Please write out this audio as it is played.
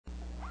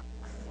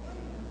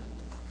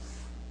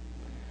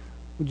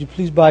Would you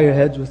please bow your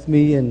heads with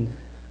me and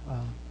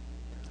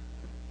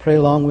pray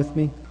along with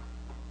me?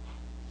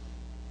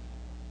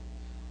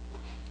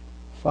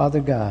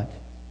 Father God,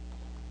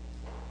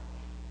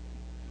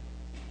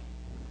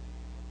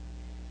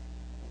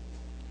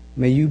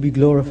 may you be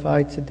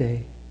glorified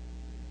today.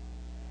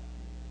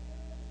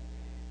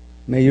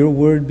 May your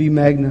word be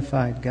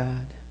magnified,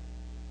 God.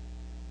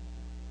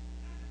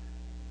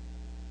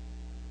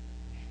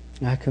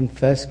 I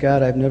confess,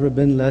 God, I've never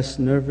been less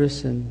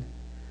nervous and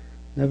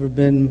never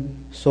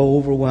been so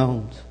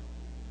overwhelmed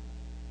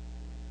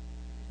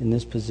in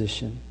this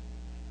position.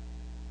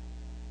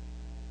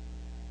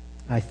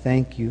 I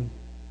thank you.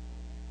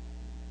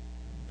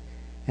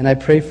 And I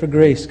pray for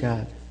grace,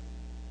 God.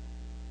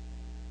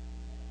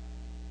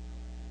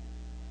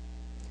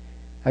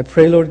 I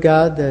pray, Lord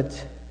God,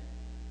 that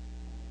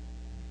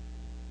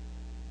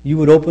you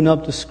would open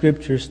up the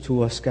Scriptures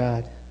to us,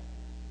 God.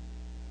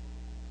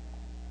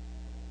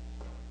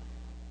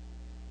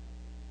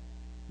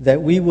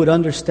 That we would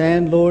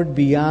understand, Lord,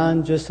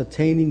 beyond just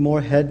attaining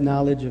more head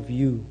knowledge of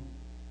you.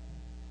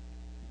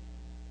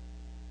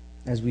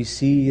 As we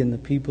see in the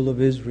people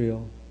of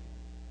Israel.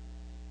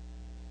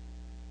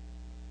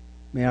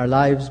 May our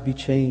lives be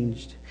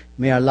changed.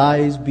 May our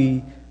lives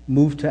be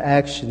moved to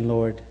action,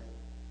 Lord.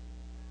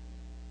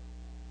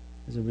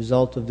 As a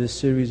result of this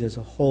series as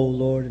a whole,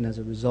 Lord, and as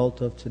a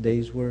result of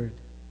today's word.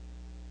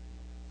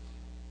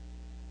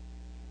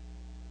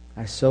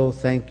 I so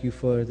thank you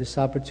for this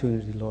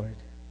opportunity, Lord.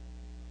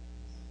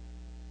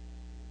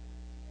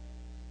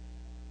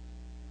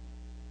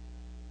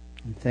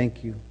 And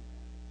thank you.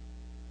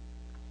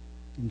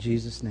 In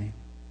Jesus' name,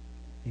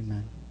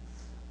 amen.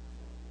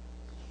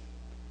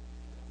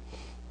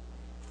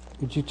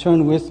 Would you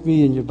turn with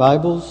me in your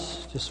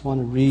Bibles? Just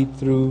want to read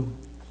through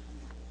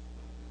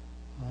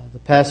the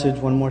passage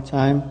one more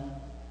time.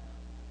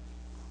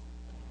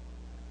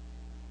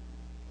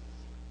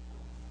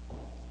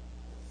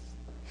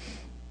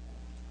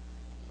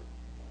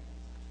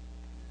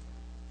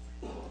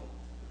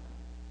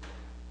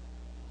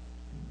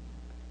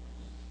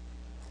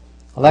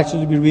 I'll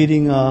actually be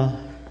reading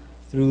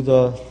through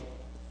the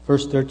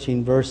first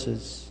 13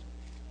 verses.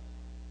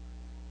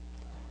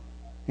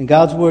 And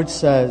God's word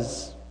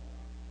says,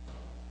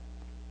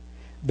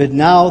 "But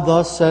now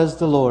thus says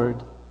the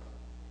Lord,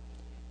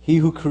 He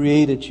who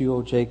created you,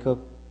 O Jacob,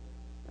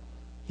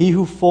 He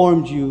who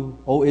formed you,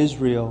 O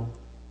Israel,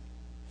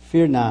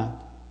 fear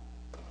not,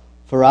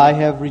 for I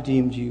have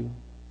redeemed you.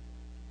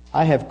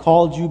 I have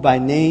called you by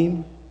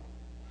name,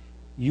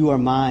 you are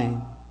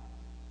mine.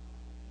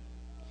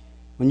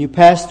 When you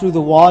pass through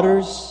the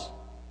waters,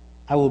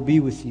 I will be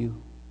with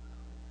you,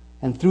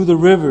 and through the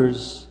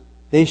rivers,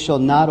 they shall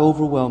not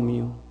overwhelm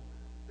you.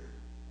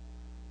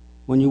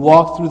 When you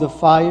walk through the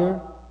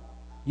fire,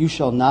 you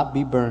shall not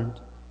be burned,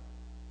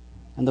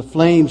 and the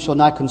flame shall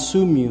not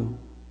consume you.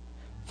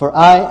 For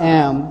I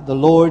am the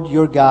Lord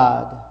your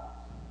God,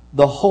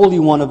 the Holy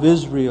One of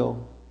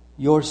Israel,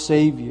 your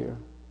Savior.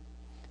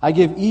 I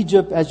give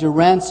Egypt as your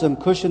ransom,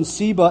 Cush and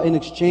Seba in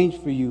exchange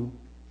for you,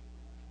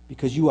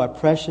 because you are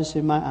precious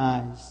in my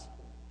eyes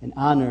and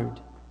honored,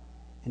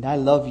 and I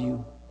love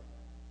you.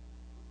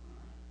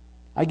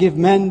 I give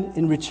men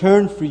in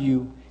return for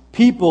you,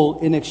 people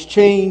in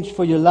exchange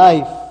for your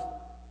life.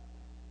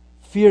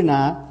 Fear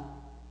not,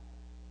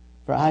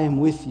 for I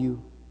am with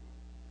you.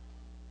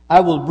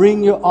 I will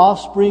bring your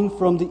offspring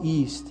from the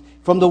east.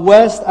 From the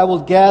west I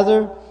will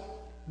gather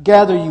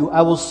you.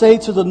 I will say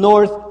to the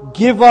north,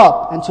 give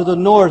up, and to the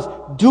north,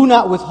 do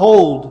not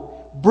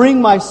withhold.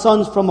 Bring my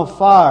sons from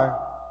afar,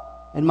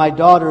 and my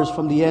daughters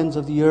from the ends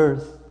of the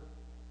earth.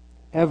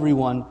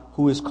 Everyone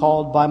who is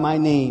called by my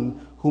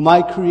name, whom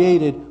I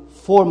created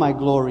for my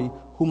glory,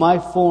 whom I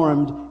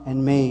formed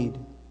and made.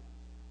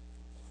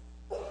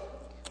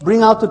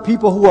 Bring out the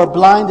people who are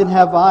blind and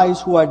have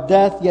eyes, who are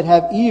deaf yet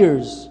have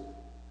ears.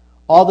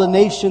 All the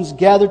nations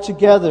gather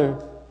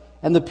together,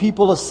 and the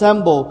people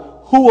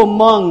assemble. Who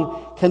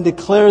among can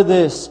declare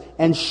this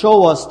and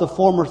show us the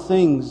former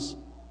things?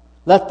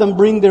 Let them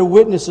bring their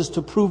witnesses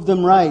to prove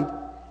them right,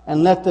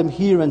 and let them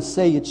hear and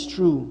say it's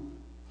true.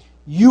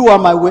 You are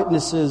my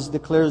witnesses,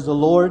 declares the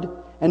Lord,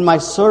 and my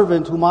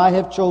servant whom I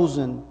have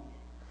chosen,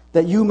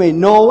 that you may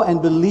know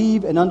and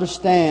believe and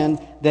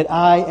understand that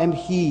I am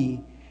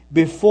He.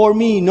 Before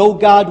me no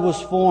God was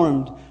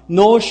formed,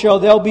 nor shall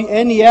there be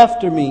any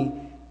after me.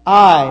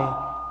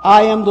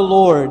 I am the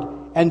Lord,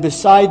 and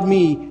beside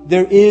me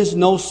there is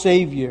no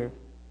Savior.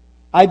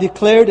 I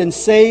declared and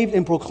saved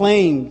and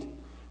proclaimed,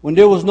 when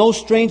there was no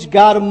strange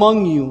God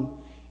among you.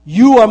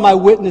 You are my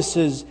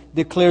witnesses,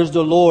 declares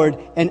the Lord,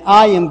 and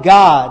I am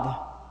God.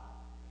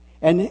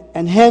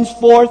 And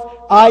henceforth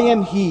I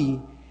am He.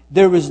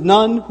 There is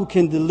none who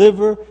can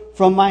deliver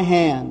from my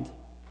hand.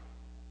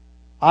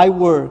 I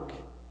work,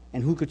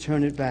 and who could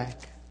turn it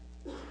back?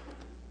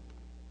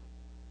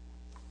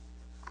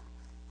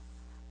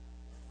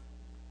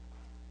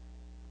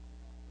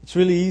 It's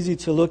really easy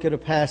to look at a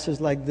passage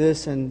like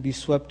this and be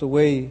swept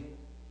away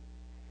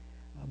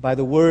by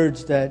the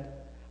words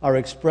that are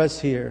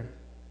expressed here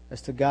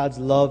as to God's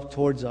love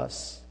towards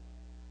us.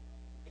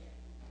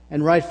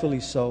 and rightfully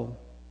so.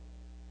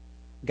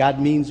 God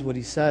means what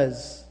He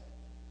says.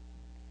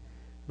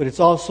 But it's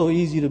also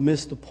easy to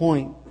miss the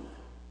point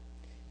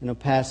in a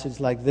passage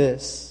like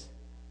this.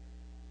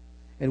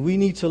 And we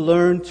need to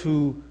learn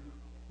to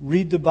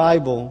read the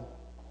Bible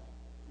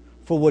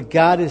for what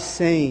God is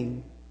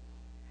saying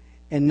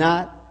and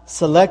not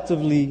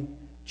selectively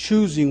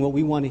choosing what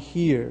we want to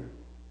hear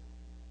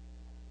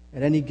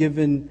at any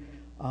given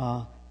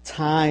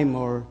time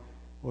or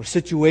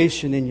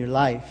situation in your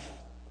life.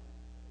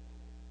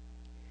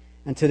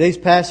 And today's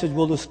passage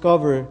will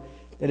discover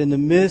that in the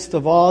midst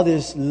of all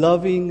this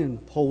loving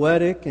and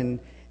poetic and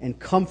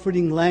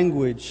comforting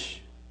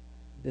language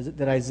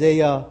that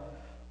Isaiah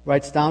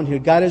writes down here,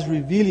 God is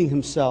revealing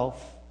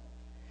Himself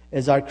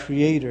as our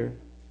Creator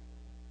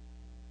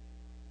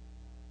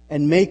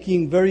and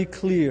making very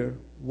clear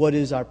what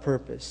is our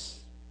purpose.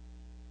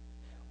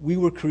 We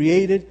were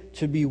created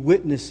to be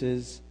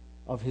witnesses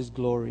of His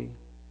glory.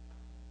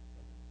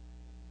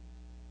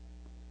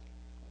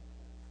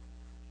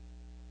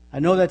 I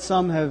know that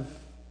some I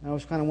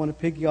always kind of want to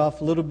pick you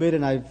off a little bit,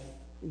 and I've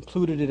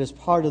included it as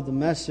part of the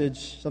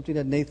message, something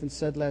that Nathan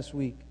said last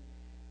week,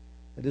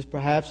 that this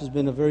perhaps has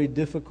been a very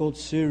difficult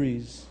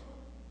series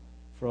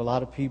for a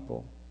lot of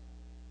people.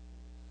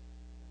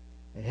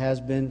 It has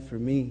been for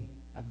me.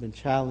 I've been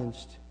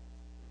challenged,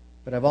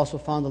 but I've also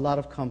found a lot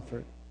of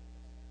comfort.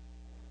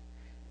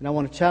 And I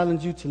want to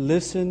challenge you to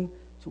listen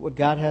to what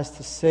God has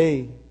to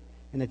say,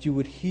 and that you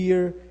would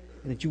hear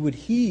and that you would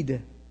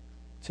heed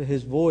to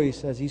His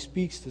voice as He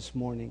speaks this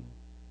morning.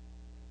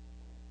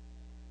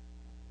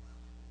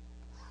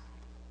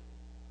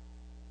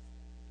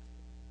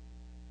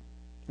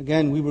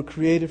 Again, we were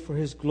created for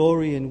His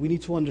glory, and we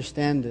need to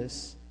understand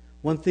this.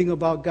 One thing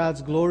about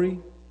God's glory,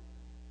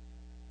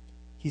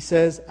 He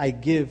says, I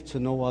give to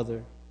no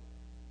other.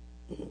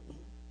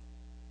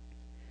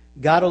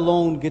 God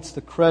alone gets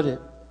the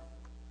credit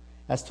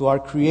as to our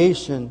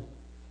creation,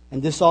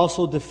 and this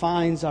also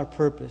defines our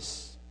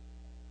purpose.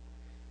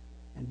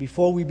 And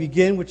before we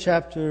begin with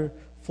chapter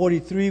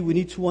 43, we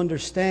need to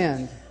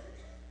understand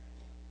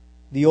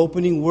the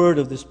opening word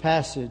of this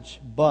passage,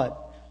 but,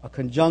 a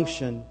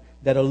conjunction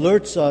that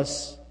alerts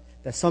us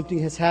that something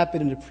has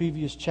happened in the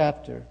previous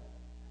chapter.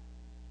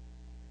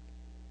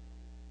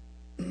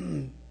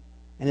 And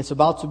it's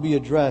about to be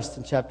addressed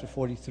in chapter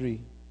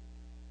 43.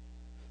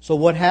 So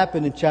what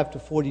happened in chapter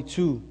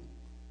 42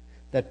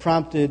 that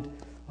prompted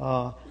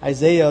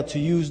Isaiah to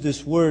use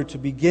this word to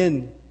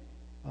begin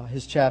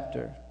his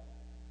chapter?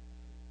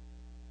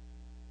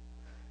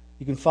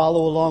 You can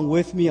follow along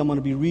with me. I'm going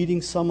to be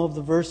reading some of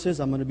the verses.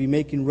 I'm going to be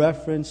making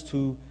reference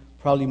to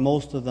probably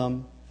most of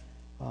them.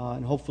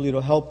 And hopefully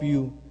it'll help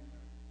you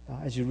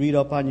as you read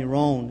up on your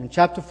own. In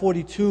chapter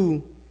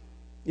 42,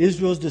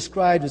 Israel is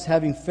described as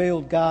having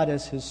failed God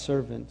as His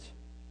servant.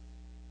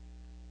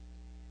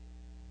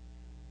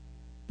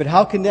 But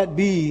how can that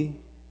be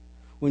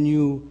when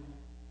you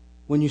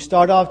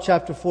start off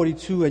chapter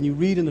 42 and you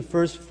read in the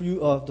first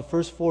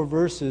four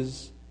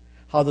verses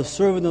how the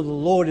servant of the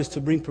Lord is to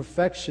bring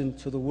perfection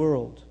to the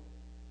world?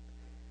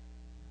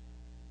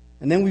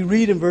 And then we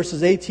read in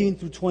verses 18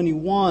 through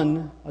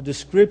 21 a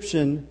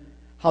description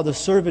how the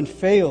servant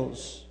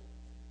fails.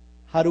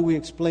 How do we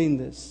explain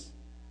this?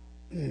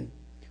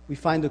 We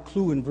find a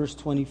clue in verse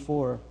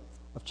 24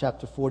 of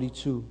chapter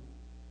 42.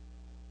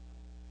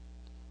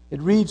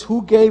 It reads,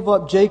 Who gave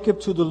up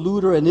Jacob to the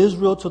looter and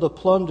Israel to the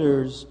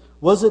plunderers?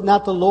 Was it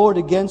not the Lord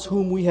against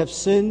whom we have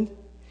sinned,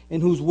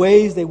 in whose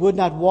ways they would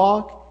not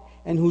walk,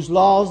 and whose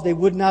laws they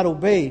would not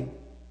obey?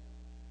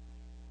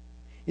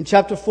 In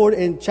chapter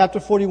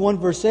 41,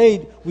 verse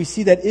 8, we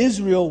see that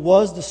Israel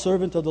was the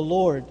servant of the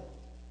Lord,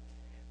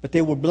 but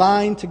they were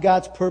blind to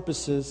God's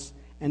purposes,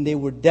 and they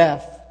were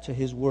deaf to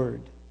His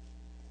word.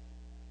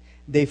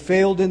 They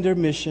failed in their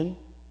mission,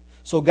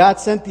 so God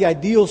sent the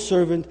ideal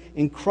servant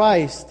in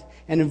Christ.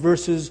 And in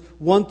verses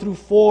 1 through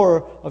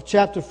 4 of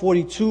chapter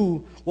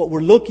 42, what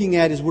we're looking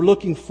at is we're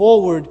looking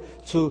forward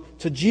to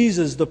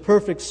Jesus, the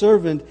perfect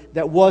servant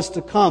that was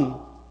to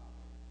come.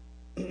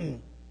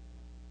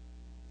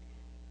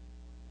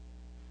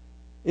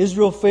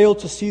 Israel failed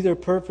to see their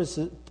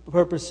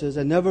purposes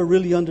and never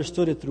really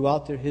understood it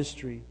throughout their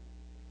history.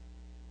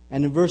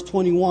 And in verse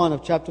 21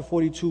 of chapter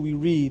 42, we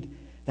read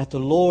that the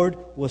Lord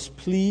was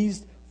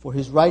pleased for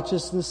His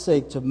righteousness'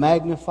 sake to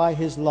magnify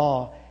His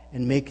law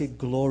and make it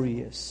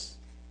glorious.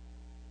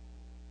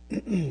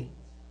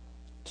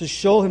 To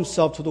show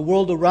Himself to the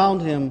world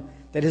around Him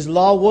that His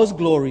law was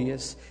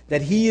glorious,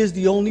 that He is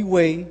the only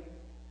way,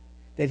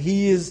 that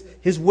His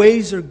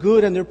ways are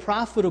good and they're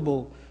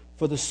profitable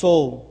for the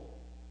soul.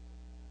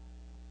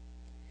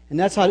 And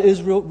that's how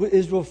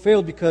Israel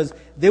failed, because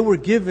they were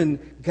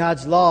given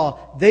God's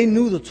law. They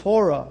knew the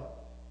Torah.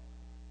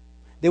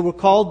 They were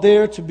called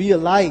there to be a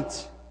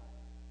light,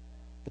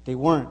 but they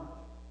weren't.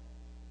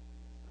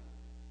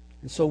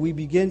 And so we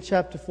begin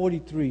chapter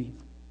 43.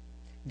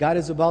 God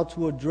is about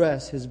to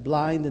address His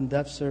blind and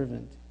deaf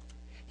servant.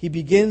 He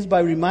begins by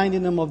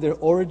reminding them of their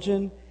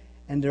origin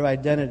and their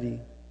identity.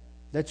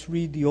 Let's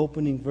read the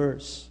opening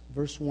verse,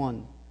 verse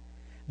 1.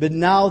 But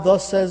now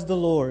thus says the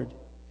Lord,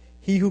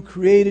 He who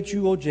created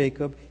you, O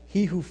Jacob,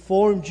 he who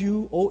formed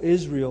you, O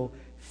Israel,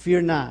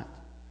 fear not,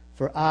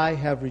 for I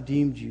have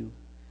redeemed you.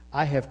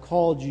 I have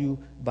called you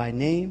by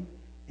name,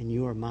 and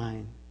you are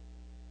mine.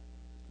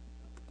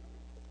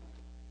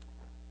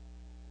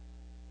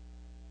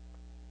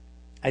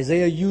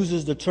 Isaiah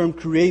uses the term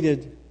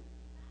created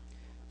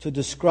to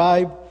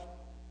describe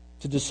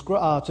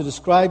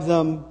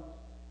them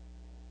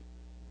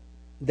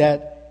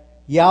that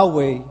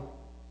Yahweh,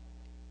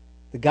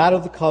 the God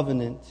of the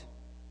covenant,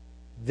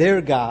 their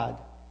God,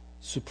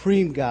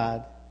 supreme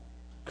God,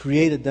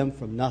 created them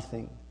from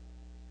nothing.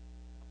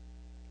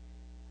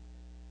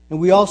 And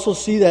we also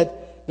see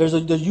that there's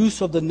the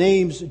use of the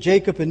names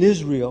Jacob and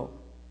Israel,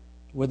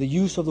 where the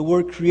use of the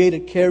word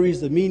created carries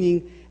the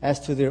meaning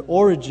as to their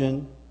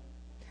origin.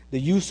 The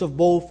use of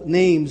both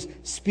names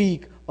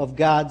speak of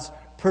God's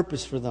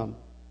purpose for them.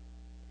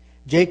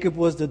 Jacob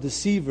was the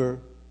deceiver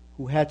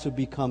who had to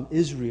become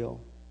Israel.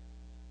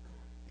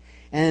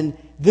 And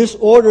this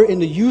order in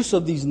the use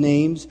of these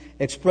names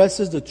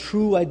expresses the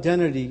true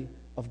identity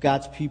of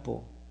God's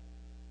people.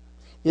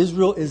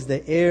 Israel is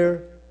the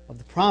heir of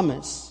the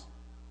promise.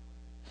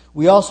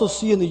 We also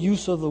see in the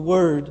use of the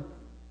word,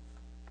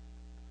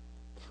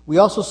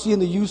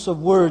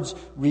 words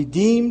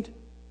redeemed,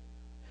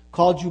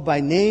 called you by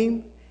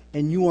name,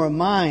 and you are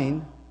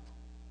mine.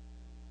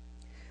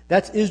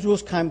 That's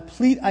Israel's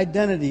complete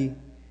identity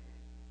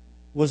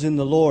was in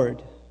the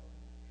Lord.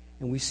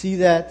 And we see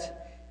that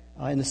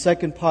in the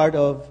second part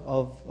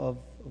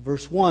of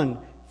verse 1.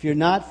 Fear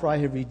not, for I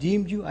have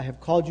redeemed you. I have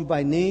called you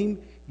by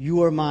name.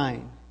 You are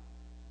mine.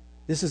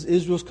 This is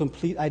Israel's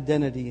complete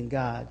identity in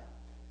God.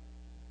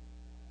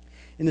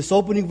 In this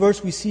opening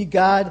verse, we see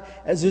God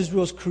as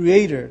Israel's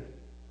creator.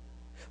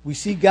 We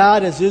see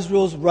God as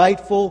Israel's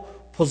rightful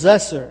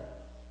possessor.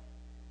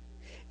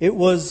 It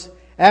was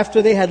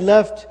after they had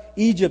left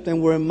Egypt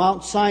and were in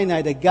Mount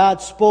Sinai that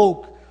God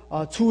spoke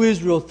to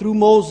Israel through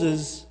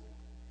Moses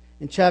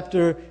in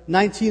chapter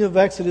 19 of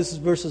Exodus,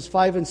 verses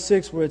 5 and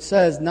 6, where it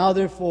says, Now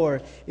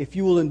therefore, if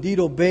you will indeed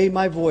obey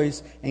my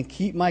voice and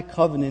keep my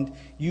covenant,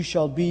 you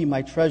shall be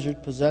my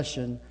treasured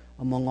possession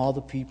among all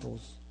the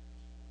peoples.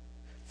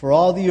 For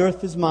all the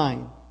earth is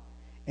mine,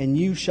 and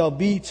you shall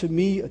be to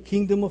me a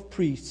kingdom of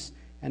priests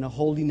and a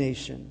holy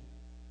nation.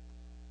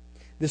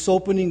 This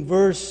opening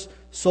verse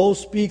so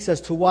speaks as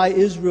to why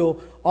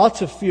Israel ought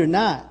to fear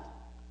not.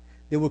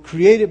 They were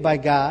created by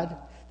God.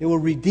 They were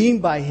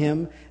redeemed by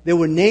Him. They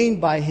were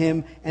named by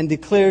Him and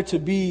declared to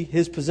be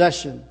His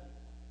possession.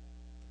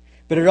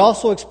 But it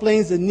also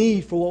explains the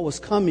need for what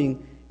was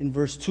coming in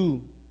verse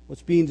 2,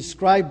 what's being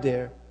described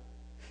there.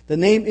 The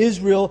name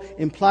Israel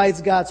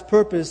implies God's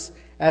purpose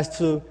as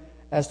to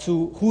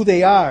who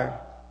they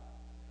are,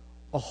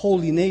 a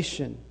holy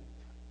nation.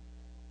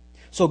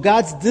 So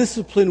God's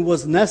discipline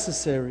was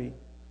necessary.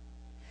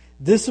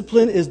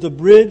 Discipline is the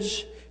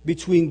bridge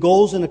between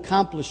goals and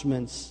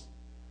accomplishments.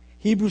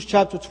 Hebrews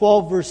chapter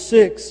 12, verse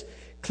 6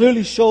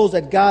 clearly shows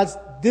that God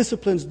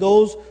disciplines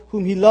those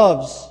whom He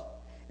loves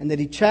and that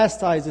He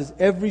chastises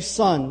every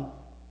son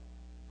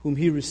whom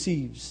He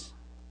receives.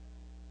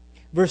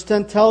 Verse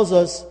 10 tells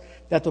us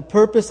that the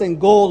purpose and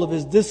goal of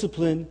His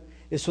discipline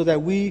is so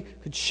that we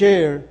could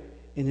share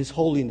in His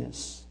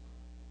holiness.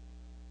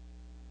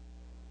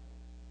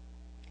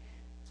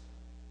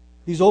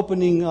 This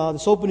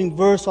opening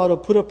verse ought to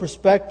put a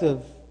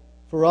perspective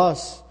for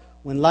us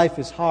when life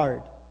is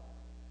hard.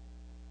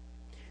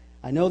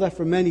 I know that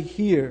for many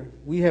here,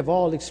 we have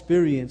all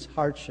experienced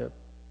hardship.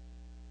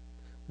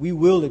 We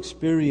will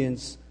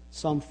experience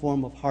some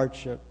form of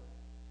hardship.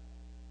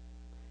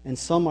 And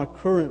some are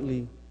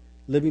currently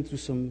living through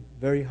some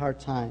very hard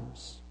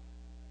times.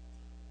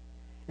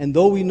 And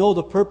though we know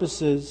the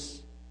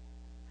purposes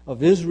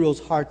of Israel's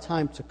hard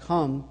time to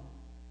come,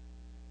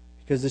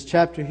 because this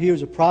chapter here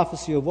is a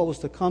prophecy of what was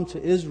to come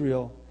to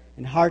Israel,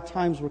 and hard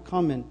times were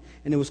coming.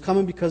 And it was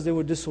coming because they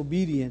were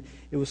disobedient.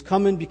 It was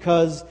coming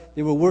because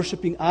they were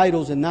worshiping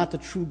idols and not the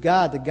true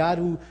God, the God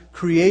who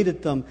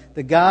created them,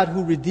 the God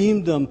who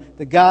redeemed them,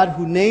 the God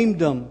who named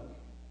them.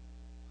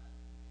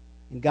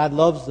 And God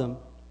loves them.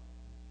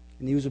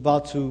 And He was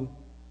about to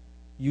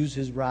use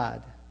His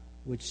rod,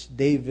 which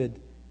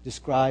David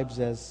describes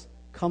as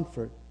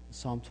comfort in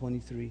Psalm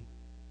 23.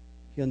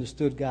 He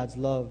understood God's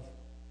love.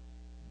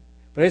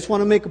 But I just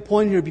want to make a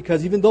point here,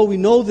 because even though we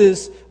know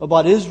this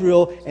about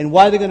Israel and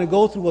why they're going to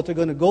go through what they're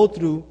going to go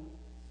through,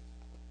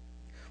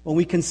 when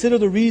we consider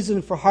the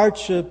reason for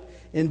hardship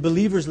in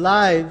believers'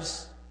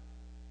 lives,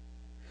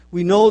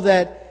 we know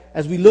that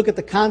as we look at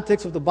the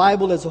context of the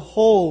Bible as a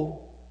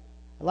whole,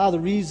 a lot of the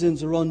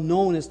reasons are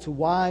unknown as to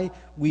why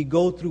we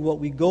go through what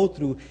we go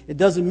through. It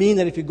doesn't mean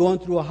that if you're going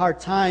through a hard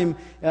time,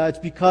 it's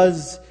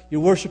because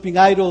you're worshiping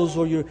idols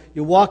or you're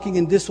walking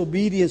in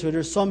disobedience or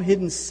there's some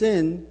hidden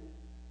sin.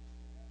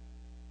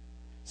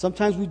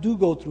 Sometimes we do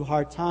go through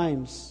hard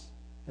times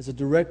as a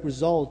direct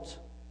result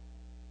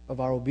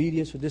of our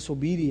obedience or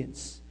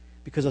disobedience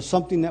because of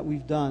something that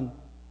we've done.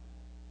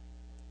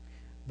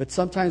 But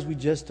sometimes we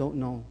just don't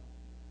know.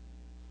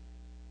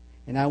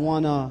 And I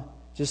want to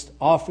just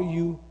offer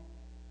you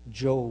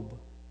Job.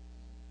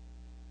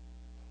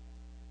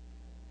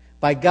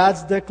 By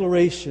God's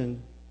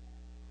declaration,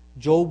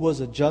 Job was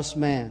a just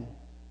man.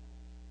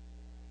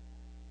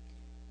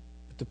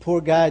 But the poor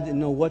guy didn't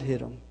know what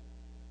hit him.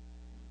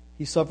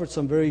 He suffered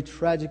some very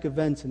tragic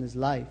events in his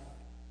life.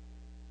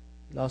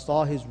 He lost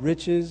all his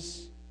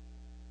riches.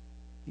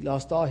 He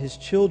lost all his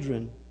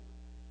children.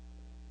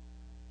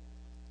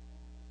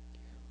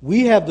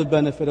 We have the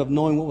benefit of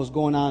knowing what was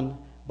going on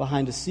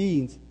behind the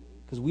scenes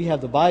because we have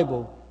the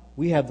Bible.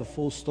 We have the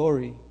full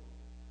story.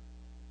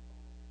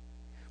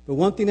 But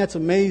one thing that's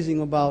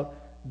amazing about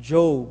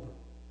Job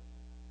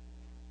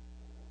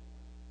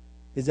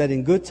is that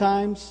in good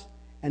times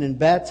and in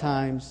bad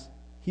times,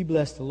 he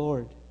blessed the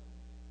Lord.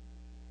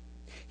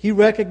 He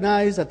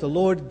recognized that the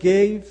Lord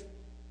gave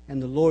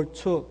and the Lord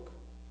took.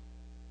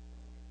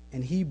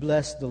 And he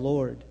blessed the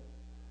Lord.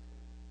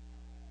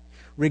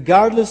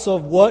 Regardless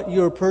of what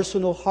your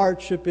personal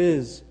hardship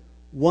is,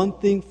 one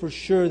thing for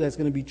sure that's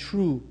going to be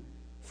true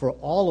for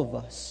all of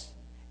us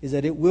is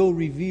that it will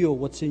reveal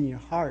what's in your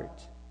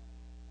heart.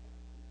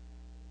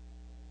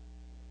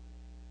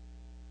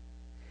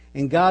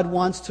 And God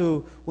wants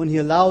to, when He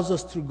allows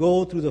us to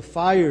go through the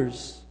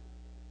fires,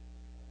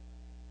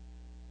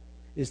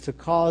 is to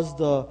cause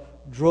the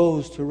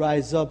dross to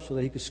rise up so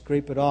that He could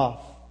scrape it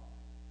off.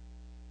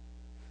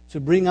 To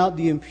bring out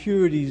the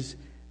impurities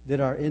that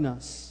are in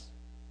us.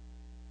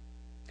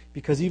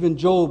 Because even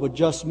Job, a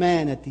just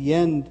man, at the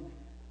end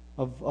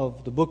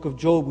of the book of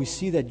Job, we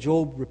see that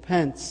Job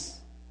repents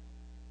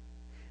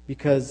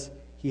because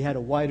he had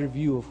a wider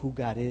view of who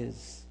God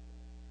is.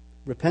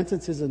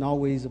 Repentance isn't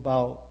always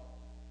about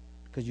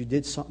because you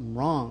did something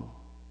wrong.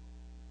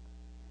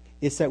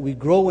 It's that we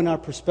grow in our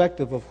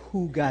perspective of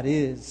who God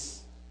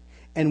is.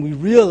 And we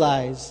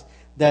realize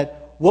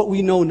that what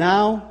we know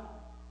now,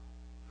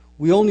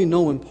 we only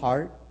know in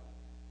part.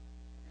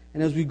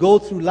 And as we go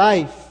through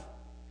life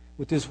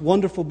with this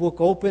wonderful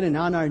book open and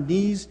on our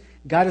knees,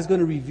 God is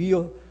going to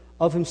reveal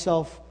of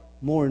Himself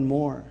more and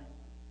more.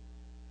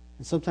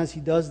 And sometimes He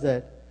does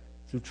that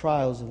through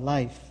trials in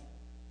life.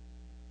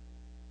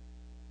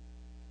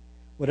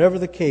 Whatever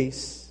the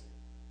case,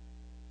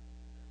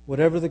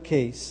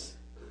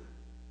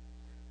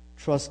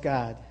 trust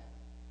God.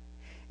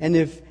 And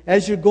if,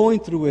 as you're going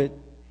through it,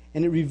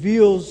 and it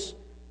reveals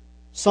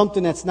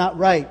something that's not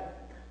right,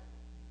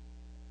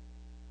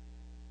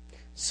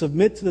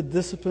 submit to the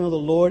discipline of the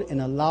Lord and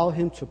allow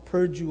Him to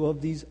purge you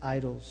of these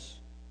idols.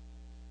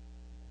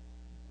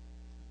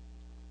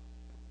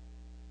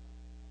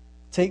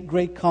 Take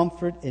great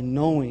comfort in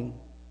knowing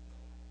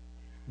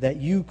that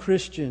you,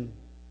 Christian,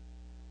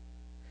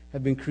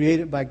 have been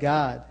created by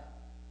God.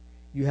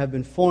 You have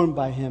been formed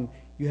by Him.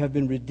 You have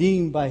been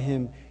redeemed by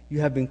Him.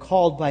 You have been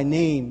called by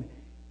name.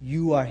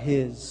 You are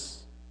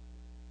His.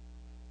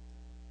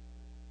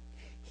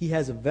 He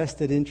has a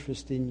vested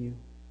interest in you.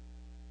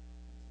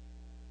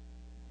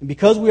 And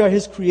because we are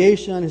His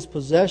creation, His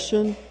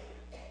possession,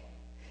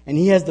 and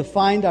He has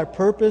defined our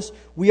purpose,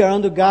 we are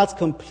under God's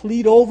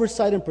complete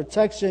oversight and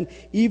protection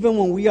even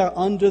when we are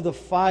under the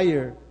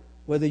fire,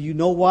 whether you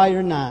know why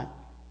or not.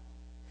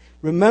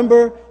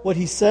 Remember what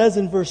He says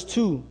in verse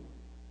 2.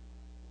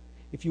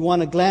 If you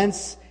want to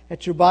glance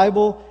at your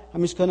Bible,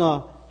 I'm just going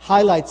to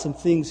highlight some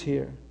things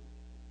here.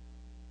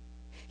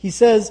 He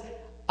says,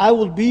 I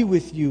will be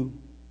with you.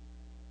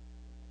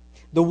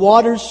 The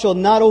waters shall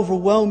not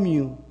overwhelm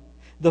you.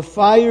 The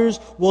fires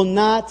will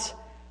not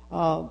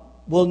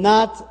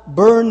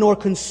burn nor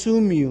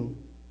consume you.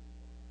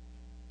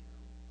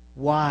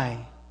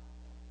 Why?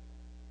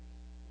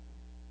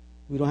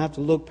 We don't have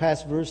to look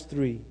past verse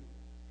 3.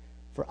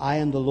 For I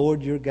am the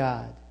Lord your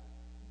God,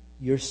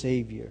 your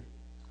Savior.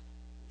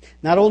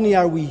 Not only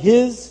are we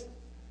His,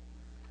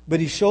 but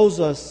He shows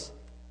us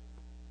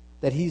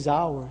that He's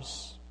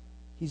ours.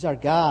 He's our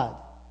God.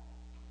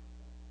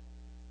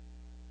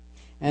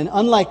 And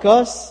unlike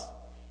us,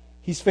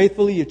 He's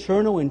faithfully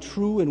eternal and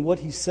true in what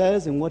He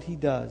says and what He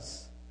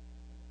does.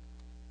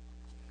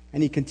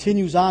 And He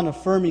continues on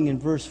affirming in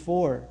verse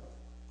 4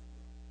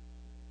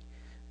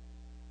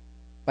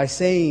 by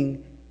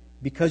saying,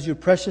 because you're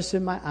precious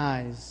in my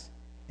eyes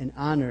and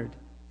honored,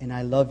 and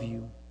I love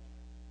you.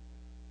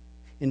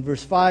 In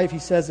verse 5, He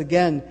says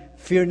again,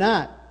 fear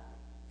not,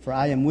 for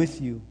I am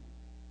with you.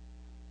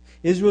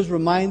 Israel is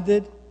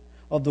reminded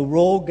of the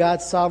role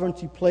God's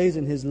sovereignty plays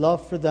in His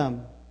love for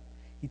them.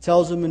 He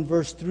tells them in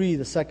verse 3,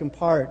 the second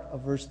part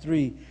of verse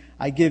 3,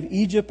 I give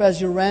Egypt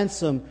as your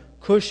ransom,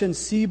 Cush and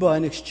Seba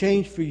in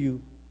exchange for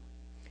you.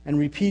 And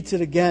repeats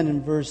it again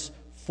in verse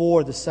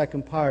 4, the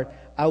second part,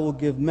 I will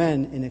give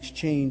men in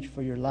exchange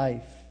for your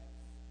life.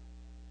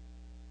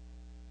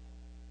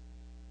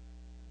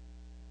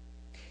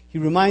 He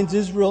reminds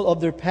Israel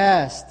of their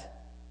past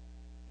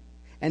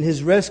and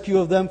His rescue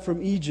of them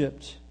from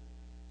Egypt.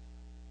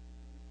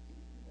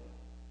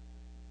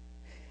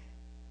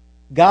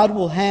 God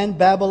will hand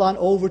Babylon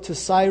over to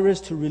Cyrus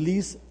to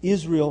release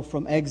Israel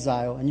from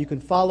exile. And you can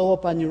follow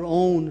up on your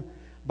own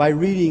by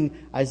reading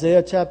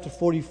Isaiah chapter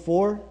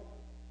 44,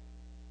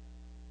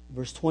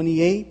 verse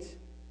 28,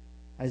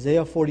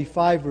 Isaiah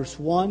 45, verse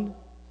 1,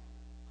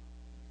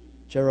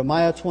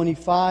 Jeremiah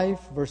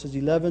 25, verses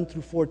 11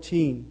 through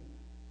 14.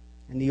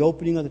 in the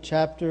opening of the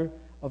chapter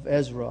of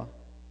Ezra.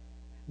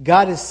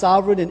 God is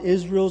sovereign in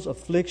Israel's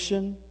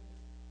affliction,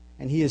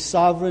 and He is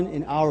sovereign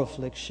in our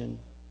affliction.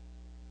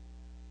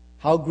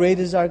 How great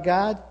is our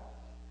God?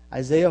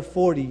 Isaiah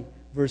 40,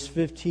 verse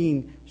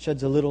 15,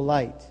 sheds a little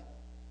light.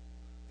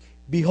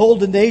 Behold,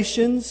 the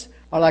nations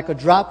are like a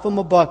drop from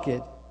a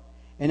bucket,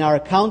 and are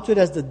accounted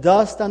as the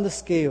dust on the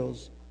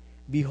scales.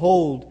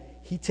 Behold,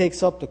 He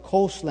takes up the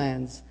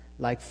coastlands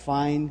like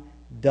fine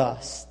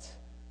dust.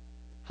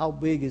 How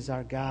big is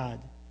our God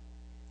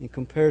in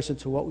comparison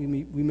to what we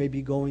may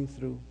be going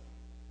through?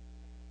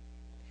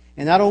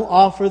 And I don't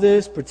offer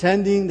this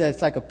pretending that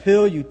it's like a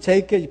pill. You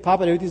take it, you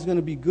pop it, everything's going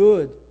to be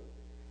good.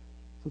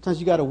 Sometimes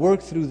you got to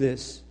work through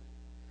this.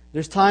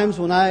 There's times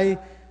when I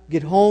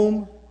get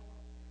home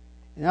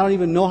and I don't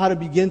even know how to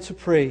begin to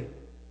pray.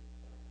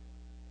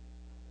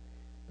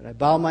 But I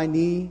bow my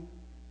knee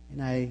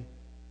and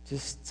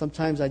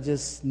sometimes I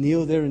just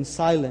kneel there in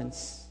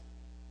silence.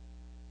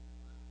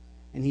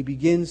 And He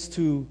begins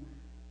to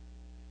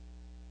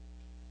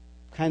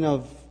kind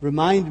of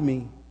remind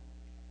me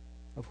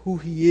of who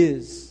He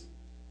is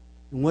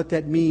and what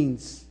that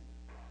means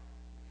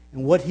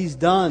and what He's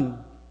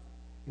done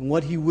and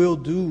what He will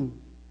do.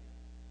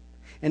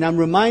 And I'm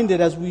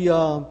reminded as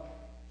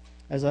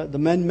the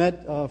men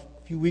met a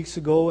few weeks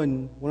ago,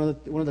 and one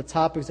of the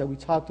topics that we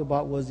talked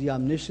about was the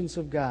omniscience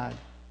of God.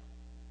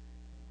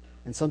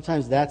 And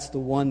sometimes that's the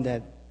one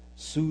that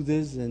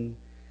soothes and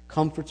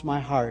comforts my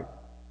heart,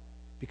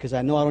 because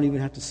I know I don't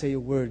even have to say a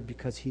word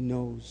because He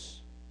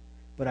knows.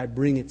 But I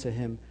bring it to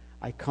Him.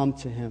 I come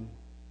to Him.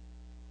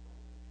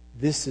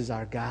 This is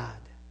our God.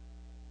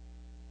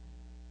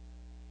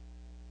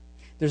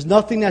 There's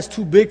nothing that's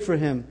too big for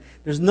Him.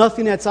 There's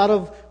nothing that's out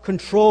of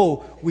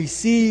control. We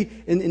see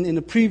in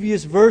the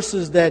previous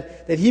verses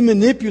that He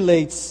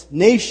manipulates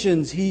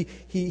nations.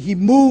 He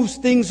moves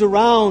things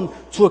around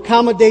to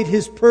accommodate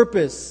His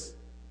purpose.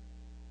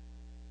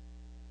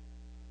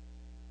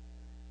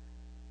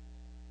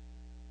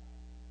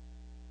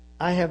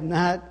 I have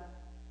not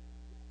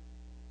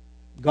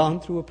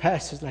gone through a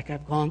passage like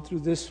I've gone through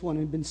this one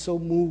and been so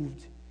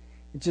moved.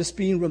 And just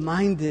being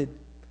reminded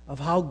of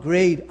how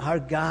great our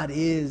God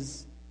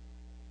is,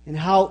 and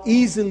how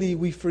easily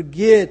we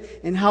forget,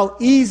 and how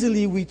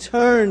easily we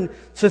turn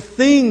to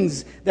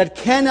things that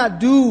cannot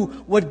do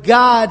what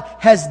God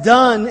has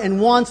done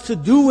and wants to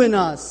do in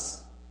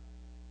us.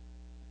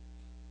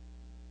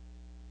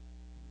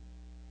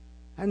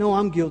 I know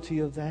I'm guilty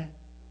of that.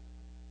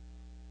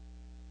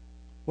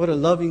 What a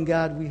loving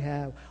God we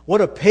have. What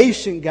a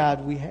patient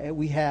God we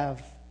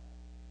have.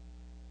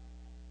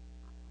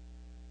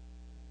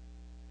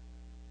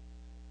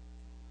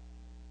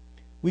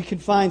 We can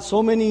find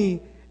so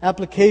many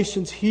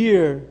applications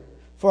here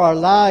for our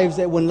lives,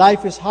 that when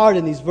life is hard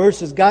in these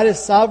verses, God is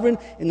sovereign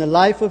in the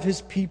life of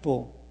His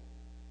people.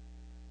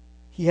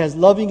 He has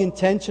loving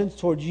intentions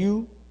toward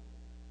you,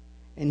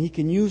 and He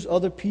can use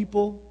other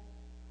people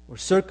or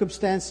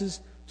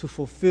circumstances to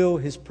fulfill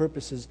His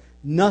purposes.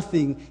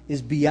 Nothing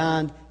is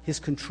beyond His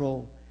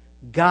control.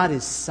 God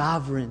is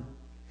sovereign.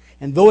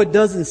 And though it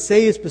doesn't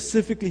say it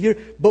specifically here,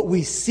 but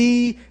we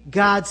see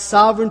God's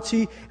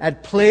sovereignty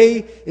at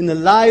play in the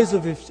lives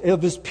of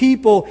His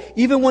people,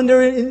 even when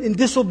they're in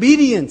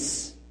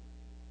disobedience.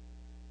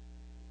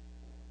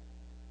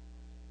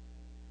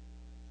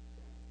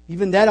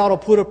 Even that ought to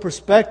put a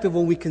perspective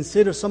when we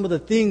consider some of the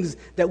things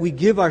that we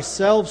give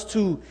ourselves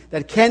to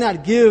that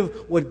cannot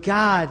give what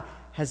God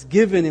has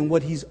given and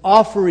what He's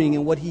offering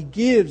and what He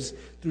gives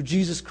through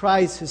Jesus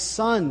Christ, His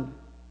Son.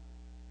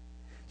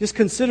 Just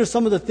consider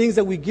some of the things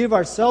that we give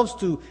ourselves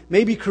to.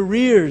 Maybe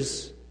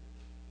careers.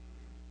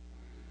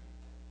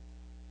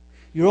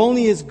 You're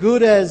only as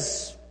good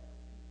as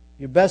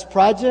your best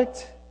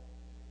project.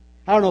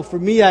 I don't know. For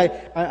me,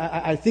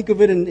 I think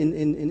of it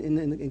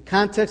in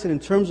context and in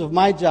terms of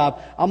my job.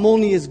 I'm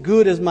only as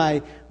good as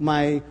my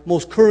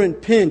most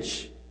current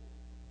pinch,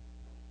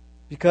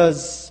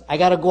 because I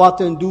got to go out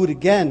there and do it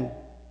again.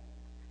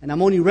 And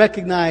I'm only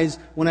recognized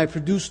when I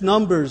produce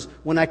numbers,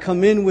 when I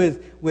come in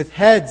with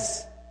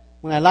heads.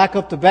 When I lock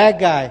up the bad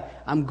guy,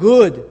 I'm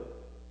good.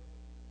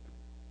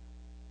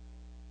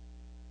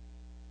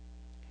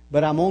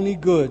 But I'm only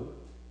good.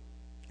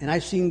 And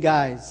I've seen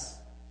guys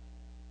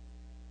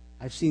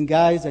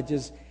that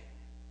just,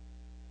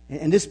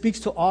 and this speaks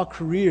to all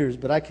careers,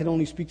 but I can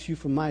only speak to you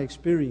from my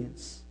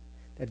experience,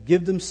 that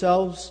give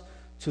themselves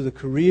to the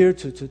career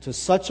to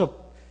such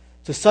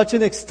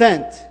an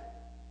extent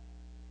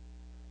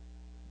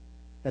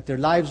that their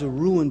lives are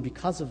ruined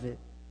because of it.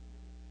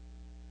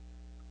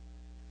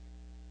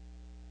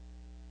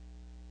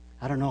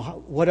 I don't know,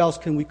 what else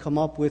can we come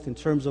up with in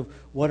terms of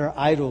what are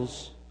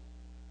idols?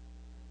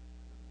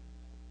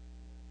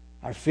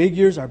 Our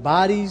figures, our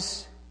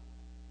bodies.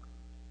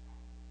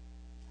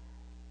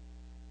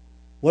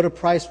 What a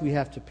price we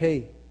have to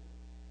pay.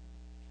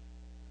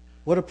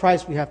 What a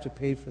price we have to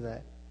pay for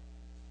that.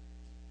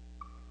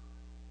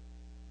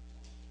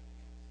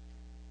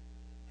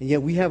 And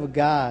yet we have a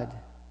God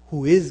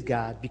who is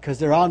God, because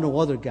there are no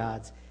other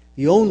gods.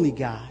 The only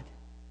God,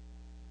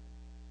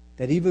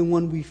 that even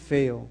when we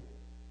fail,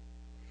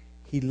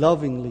 He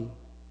lovingly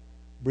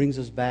brings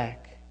us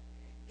back.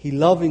 He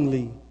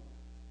lovingly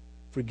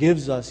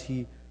forgives us.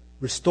 He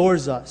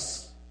restores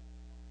us.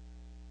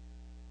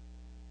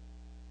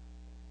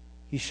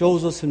 He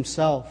shows us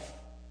Himself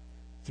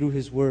through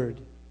His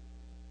Word.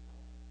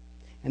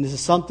 And this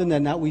is something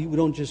that we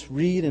don't just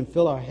read and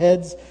fill our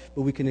heads,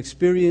 but we can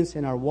experience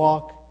in our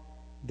walk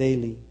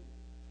daily.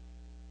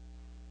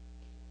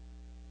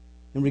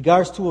 In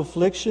regards to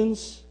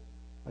afflictions,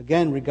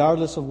 again,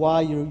 regardless of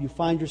why you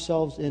find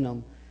yourselves in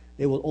them,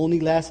 they will only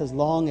last as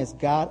long as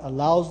God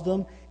allows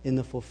them in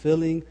the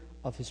fulfilling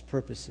of His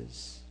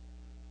purposes.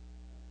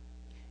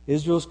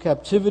 Israel's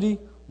captivity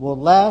will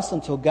last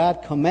until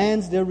God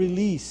commands their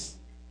release.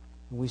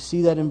 And we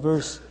see that in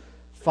verse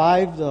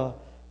 5, the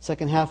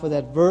second half of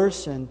that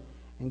verse, and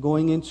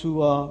going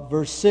into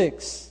verse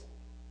 6.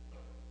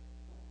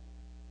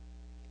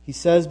 He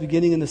says,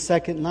 beginning in the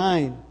second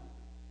line,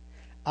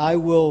 I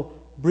will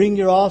bring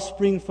your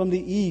offspring from the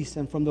east,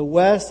 and from the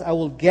west I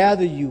will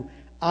gather you.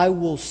 I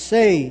will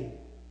say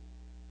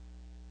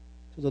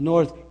to the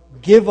north,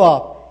 give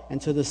up,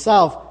 and to the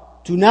south,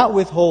 do not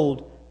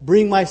withhold.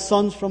 Bring my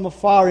sons from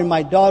afar and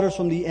my daughters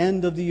from the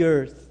end of the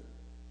earth.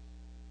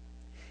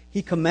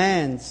 He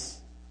commands.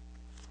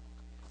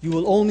 You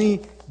will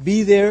only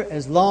be there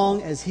as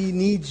long as He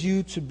needs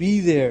you to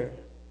be there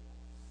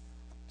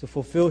to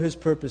fulfill His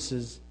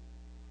purposes.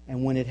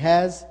 And when it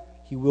has,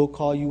 He will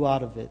call you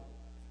out of it.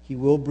 He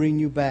will bring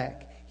you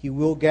back. He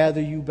will gather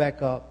you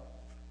back up.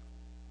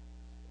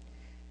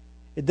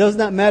 It does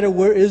not matter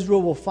where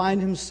Israel will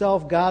find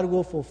himself, God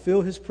will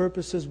fulfill His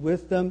purposes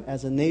with them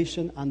as a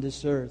nation on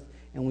this earth.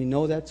 And we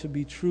know that to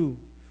be true.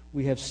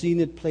 We have seen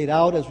it played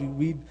out as we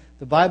read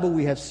the Bible.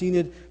 We have seen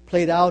it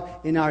played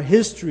out in our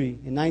history.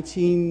 In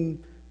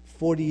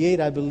 1948,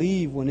 I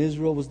believe, when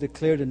Israel was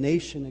declared a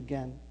nation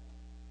again.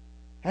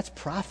 That's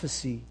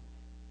prophecy.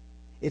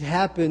 It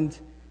happened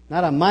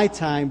not on my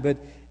time, but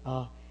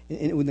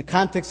in the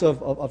context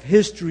of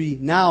history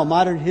now,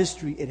 modern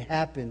history, it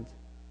happened.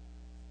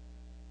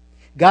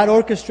 God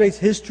orchestrates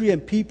history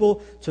and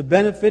people to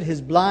benefit His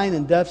blind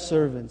and deaf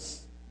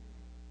servants.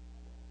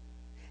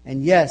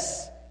 And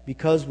yes,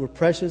 because we're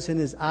precious in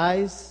His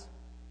eyes,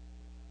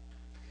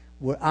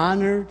 we're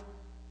honored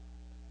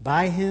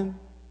by Him.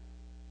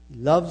 He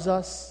loves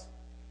us.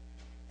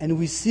 And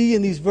we see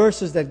in these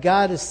verses that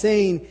God is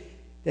saying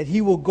that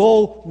He will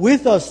go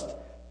with us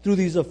through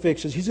these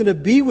afflictions. He's going to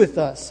be with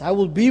us. I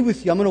will be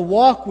with you. I'm going to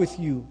walk with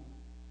you.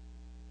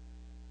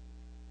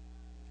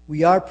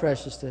 We are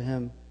precious to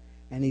Him,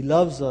 and He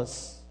loves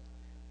us.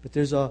 But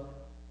there's a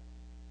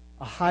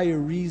higher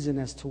reason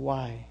as to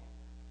why.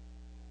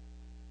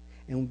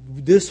 And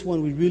this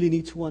one we really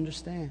need to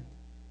understand.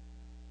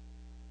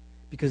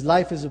 Because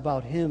life is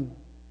about Him.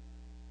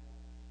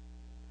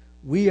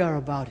 We are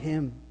about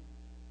Him.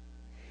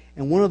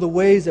 And one of the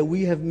ways that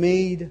we have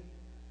made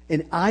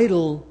an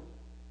idol,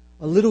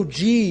 a little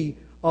g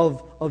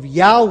of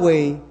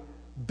Yahweh,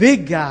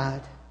 big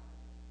God,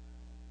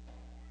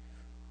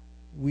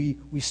 we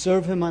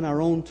serve Him on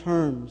our own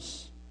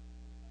terms.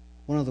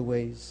 One of the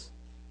ways.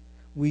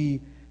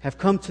 We have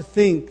come to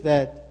think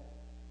that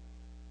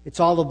it's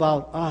all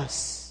about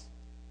us.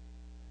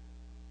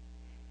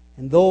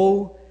 And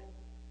though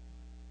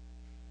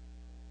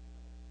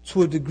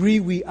to a degree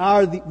we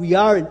are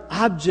an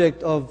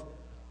object of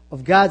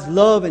God's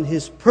love and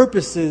His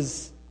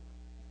purposes,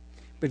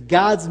 but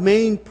God's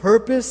main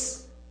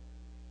purpose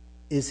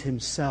is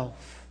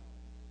Himself.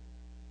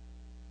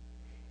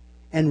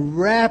 And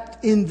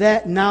wrapped in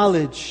that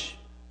knowledge,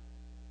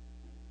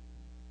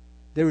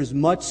 there is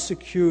much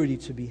security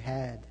to be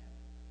had.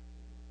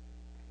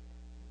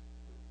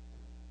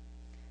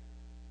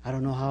 I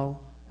don't know how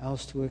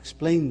else to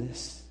explain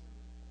this.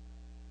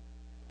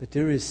 But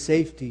there is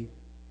safety,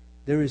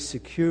 there is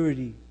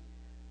security,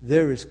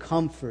 there is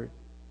comfort.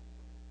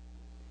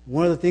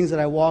 One of the things that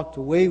I walked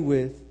away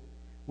with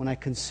when I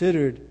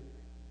considered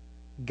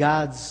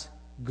God's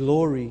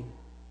glory,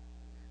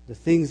 the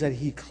things that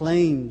He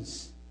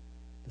claims,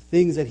 the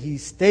things that He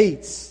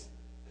states,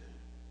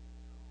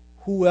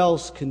 who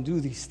else can do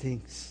these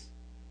things?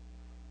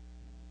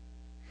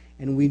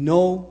 And we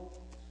know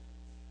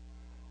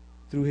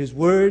through His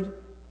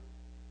Word,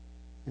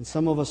 and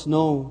some of us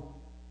know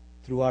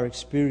through our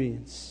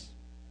experience.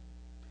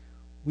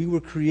 We were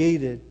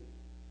created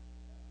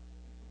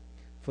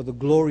for the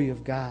glory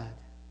of God.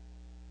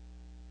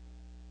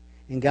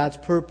 And God's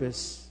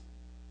purpose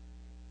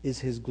is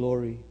His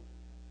glory.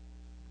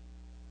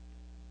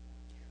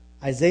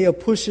 Isaiah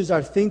pushes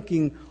our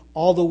thinking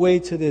all the way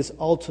to this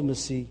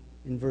ultimacy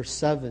in verse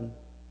 7.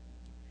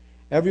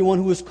 Everyone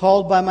who is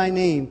called by my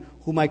name,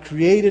 whom I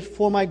created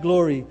for my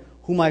glory,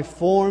 whom I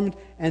formed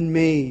and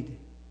made.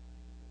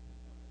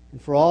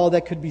 And for all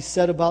that could be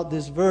said about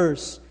this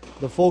verse,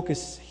 the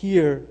focus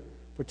here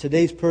for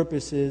today's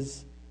purpose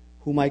is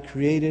whom I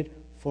created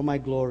for my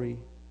glory.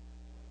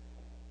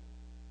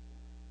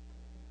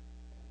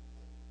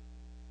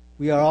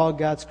 We are all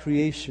God's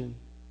creation.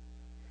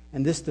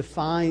 And this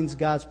defines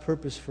God's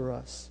purpose for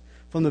us.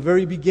 From the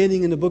very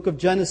beginning in the book of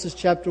Genesis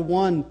chapter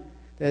 1,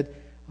 that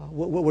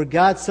where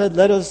God said,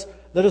 let us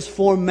let us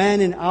form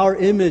man in our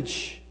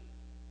image.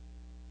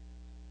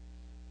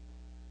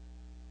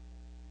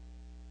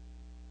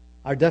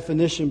 Our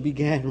definition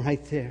began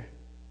right there.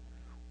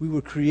 We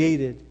were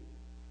created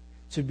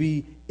to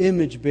be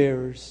image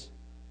bearers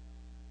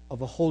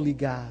of a holy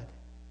God,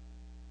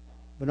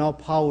 of an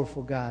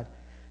all-powerful God.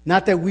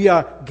 Not that we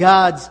are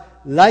gods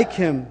like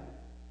Him.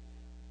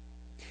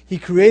 He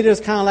created us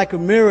kind of like a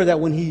mirror that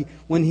when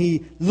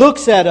He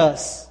looks at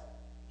us,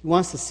 He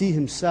wants to see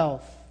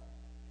Himself.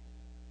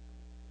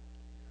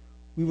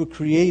 We were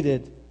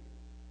created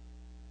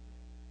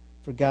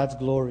for God's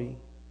glory.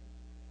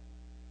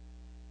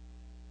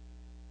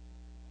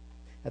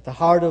 At the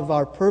heart of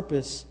our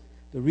purpose,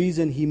 the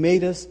reason He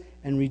made us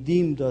and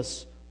redeemed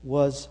us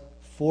was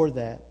for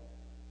that.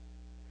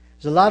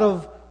 There's a lot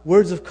of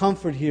words of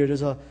comfort here.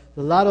 There's a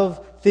lot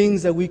of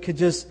things that we could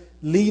just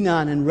lean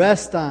on and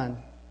rest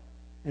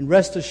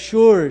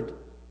assured.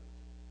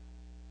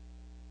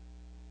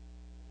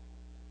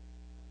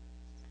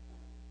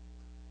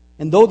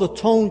 And though the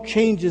tone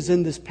changes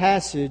in this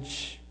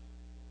passage,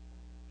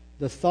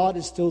 the thought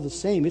is still the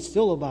same. It's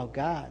still about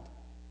God.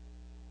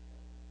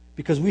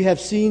 Because we have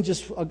seen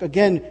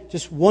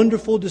just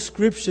wonderful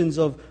descriptions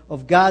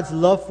of God's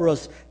love for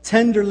us.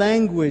 Tender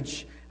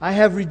language. I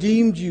have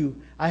redeemed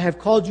you. I have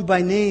called you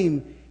by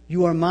name.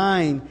 You are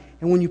mine.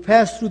 And when you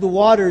pass through the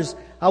waters,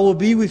 I will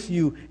be with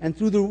you. And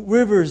through the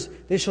rivers,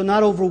 they shall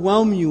not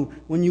overwhelm you.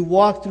 When you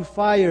walk through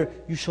fire,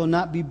 you shall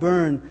not be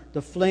burned.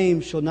 The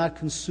flame shall not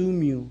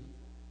consume you.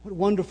 What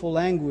wonderful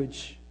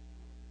language.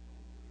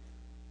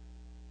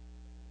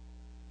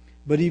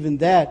 But even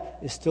that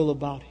is still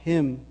about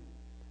Him.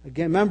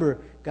 Again,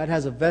 remember, God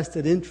has a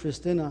vested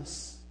interest in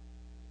us.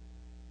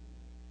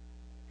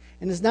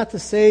 And it's not to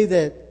say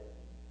that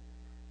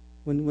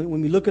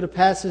when we look at a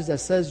passage that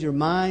says you're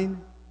mine,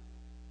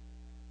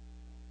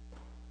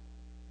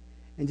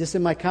 and just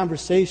in my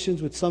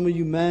conversations with some of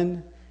you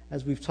men,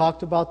 as we've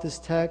talked about this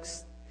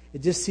text,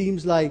 it just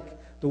seems like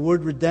the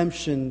word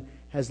redemption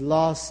has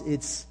lost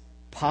its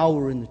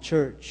power in the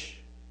church.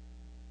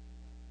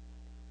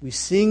 We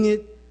sing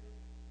it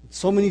in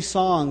so many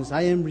songs,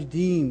 I am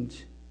redeemed.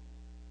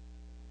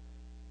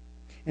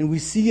 And we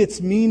see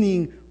its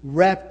meaning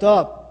wrapped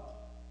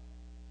up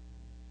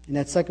in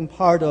that second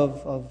part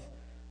of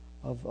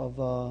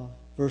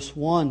verse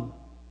 1.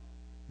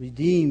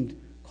 Redeemed,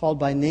 called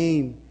by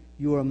name,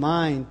 you are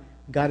mine.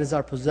 God is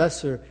our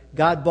possessor.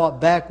 God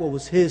bought back what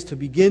was His to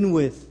begin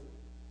with.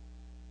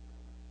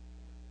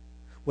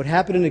 What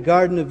happened in the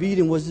Garden of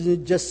Eden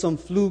wasn't just some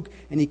fluke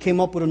and He came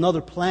up with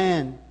another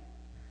plan.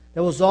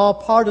 That was all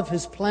part of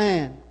His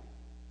plan.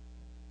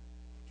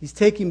 He's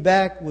taking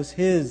back what was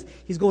His.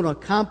 He's going to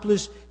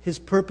accomplish His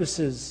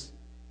purposes.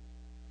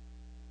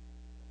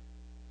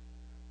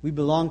 We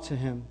belong to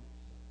Him.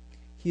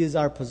 He is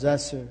our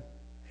possessor.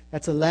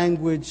 That's a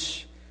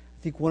language,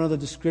 I think one of the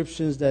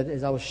descriptions that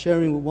as I was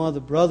sharing with one of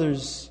the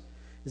brothers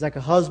is like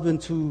a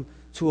husband to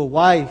a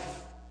wife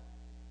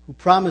who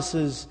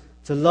promises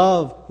to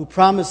love, who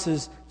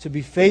promises to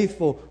be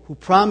faithful, who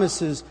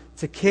promises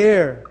to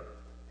care.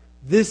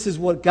 This is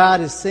what God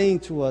is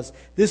saying to us.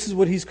 This is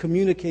what He's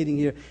communicating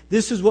here.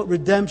 This is what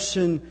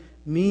redemption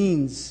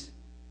means.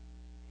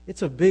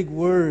 It's a big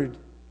word.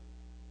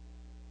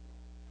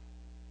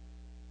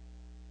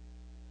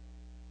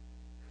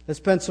 Let's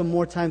spend some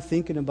more time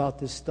thinking about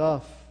this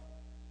stuff.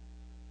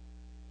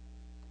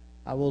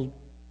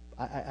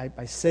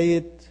 I say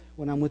it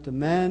when I'm with the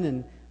men,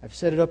 and I've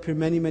said it up here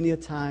many, many a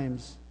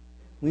times.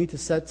 We need to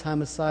set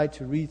time aside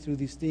to read through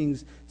these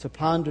things, to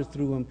ponder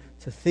through them,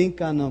 to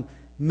think on them,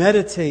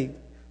 meditate,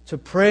 to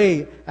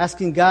pray,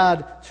 asking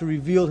God to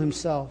reveal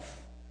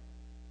Himself.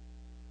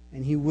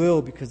 And He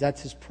will, because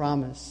that's His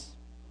promise.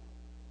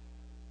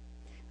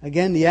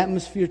 Again, the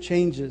atmosphere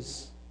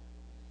changes.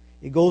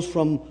 It goes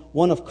from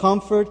one of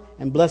comfort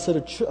and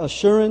blessed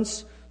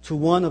assurance to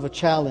one of a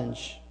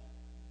challenge.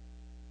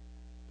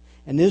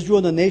 And Israel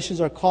and the nations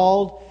are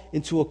called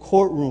into a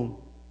courtroom.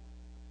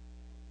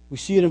 We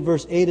see it in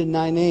verse 8 and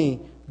 9a.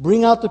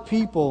 Bring out the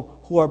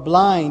people who are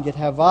blind yet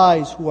have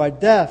eyes, who are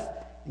deaf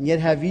and yet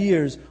have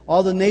ears.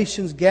 All the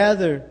nations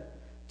gather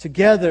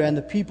together and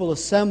the people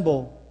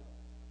assemble.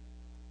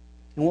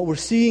 And what we're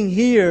seeing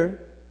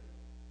here,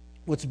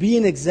 what's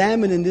being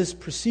examined in this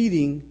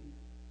proceeding,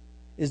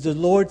 is the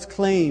Lord's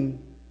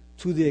claim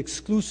to the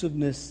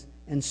exclusiveness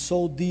and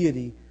sole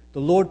deity. The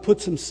Lord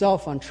puts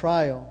Himself on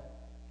trial.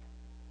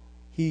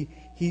 He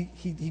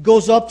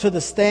goes up to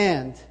the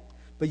stand,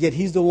 but yet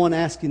He's the one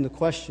asking the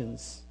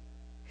questions.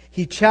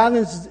 He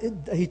challenges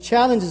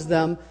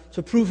them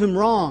to prove Him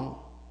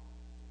wrong.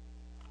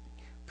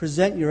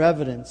 Present your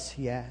evidence,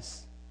 He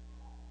asks.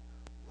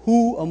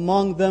 Who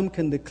among them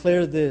can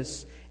declare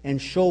this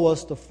and show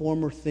us the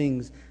former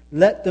things?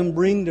 Let them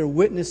bring their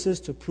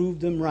witnesses to prove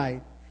them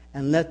right,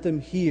 and let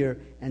them hear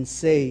and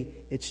say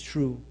it's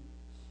true.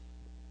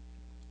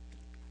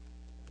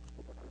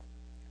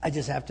 I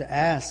just have to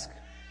ask.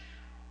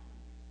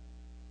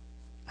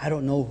 I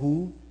don't know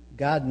who.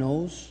 God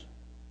knows.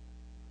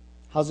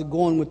 How's it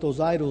going with those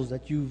idols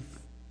that you've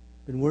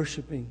been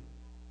worshiping,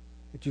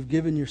 that you've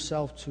given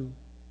yourself to?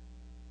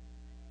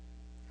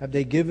 Have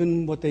they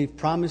given what they've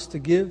promised to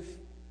give?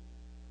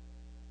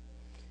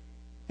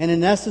 And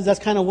in essence, that's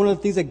kind of one of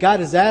the things that God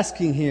is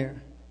asking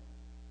here.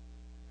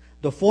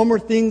 The former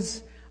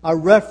things are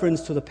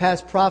reference to the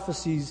past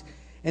prophecies.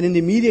 And in the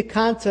immediate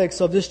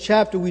context of this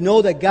chapter, we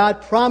know that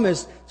God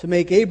promised to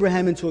make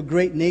Abraham into a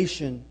great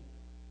nation.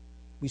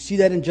 We see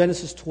that in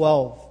Genesis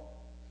 12.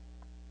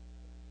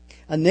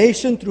 A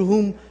nation through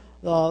whom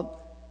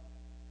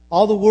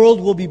all the world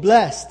will be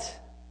blessed.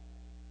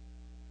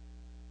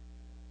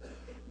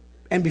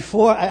 And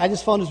before, I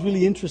just found this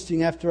really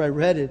interesting after I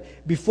read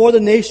it. Before the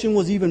nation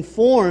was even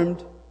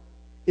formed,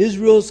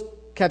 Israel's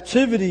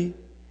captivity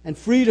and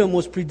freedom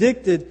was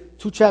predicted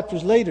 2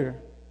 chapters later.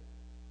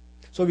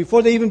 So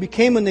before they even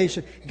became a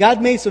nation,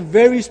 God made some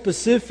very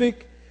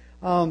specific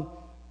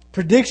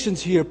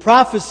predictions here,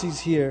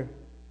 prophecies here.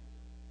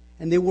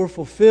 And they were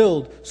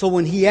fulfilled. So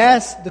when He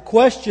asked the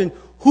question,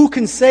 who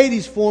can say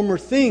these former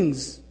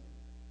things?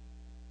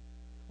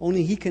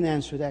 Only He can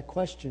answer that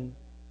question.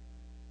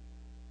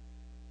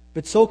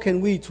 But so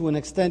can we to an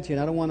extent here.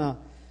 And I don't want to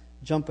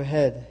jump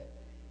ahead.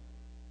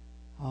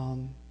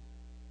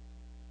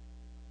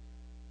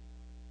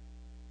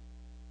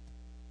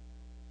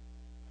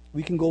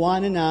 We can go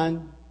on and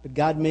on, but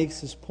God makes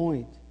His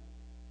point.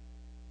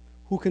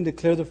 Who can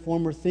declare the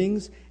former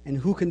things? And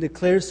who can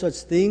declare such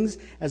things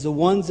as the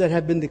ones that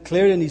have been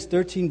declared in these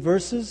 13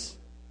 verses?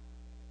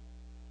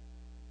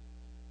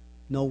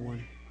 No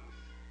one.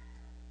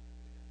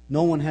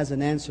 No one has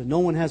an answer. No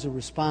one has a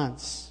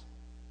response.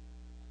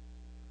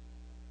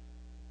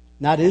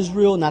 Not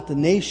Israel, not the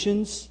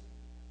nations.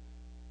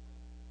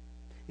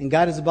 And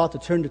God is about to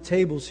turn the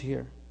tables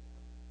here.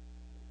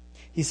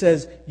 He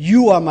says,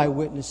 "You are my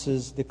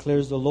witnesses,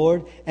 declares the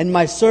Lord, and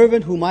my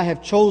servant whom I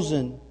have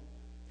chosen,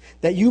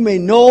 that you may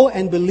know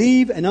and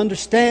believe and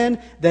understand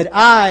that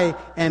I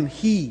am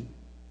He."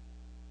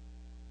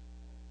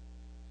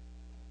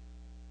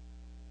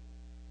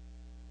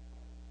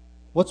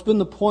 What's been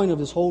the point of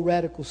this whole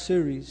radical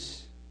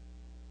series?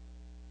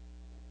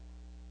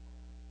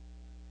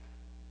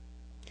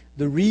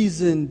 The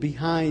reason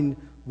behind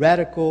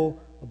radical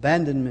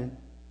abandonment,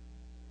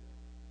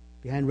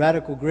 behind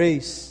radical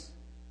grace,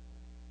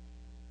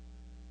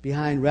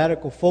 behind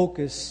radical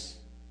focus,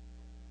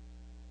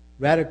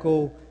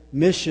 radical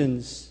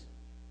missions,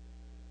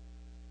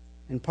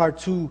 and part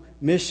 2,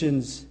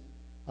 missions,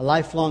 a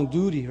lifelong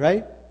duty,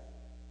 right?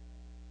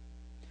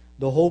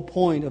 The whole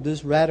point of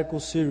this radical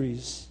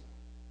series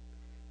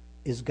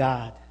is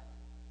God.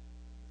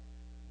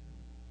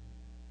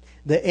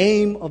 The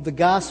aim of the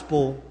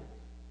gospel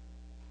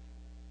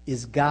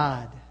is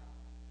God.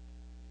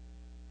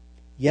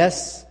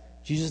 Yes,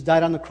 Jesus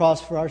died on the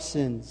cross for our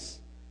sins,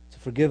 to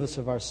forgive us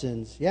of our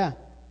sins. Yeah,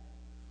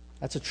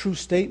 that's a true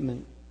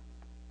statement.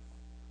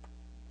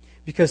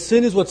 Because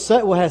sin is what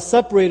has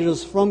separated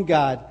us from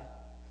God.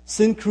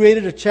 Sin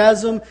created a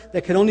chasm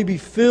that can only be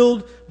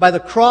filled by the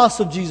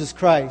cross of Jesus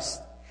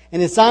Christ.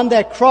 And it's on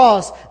that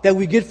cross that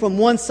we get from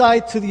one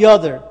side to the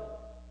other.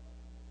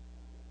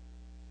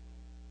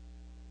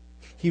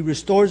 He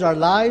restores our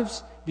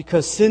lives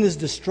because sin is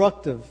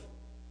destructive,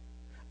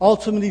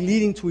 ultimately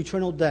leading to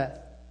eternal death.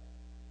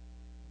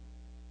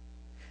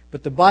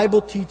 But the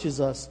Bible teaches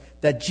us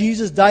that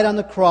Jesus died on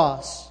the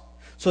cross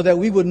so that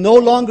we would no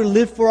longer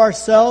live for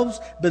ourselves,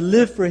 but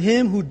live for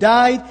Him who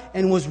died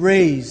and was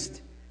raised.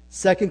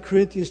 2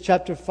 Corinthians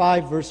chapter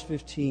 5, verse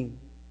 15.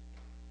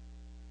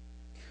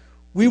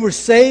 We were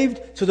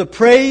saved to the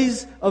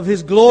praise of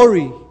His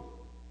glory.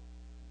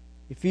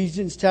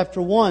 Ephesians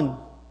chapter 1.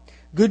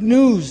 Good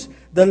news,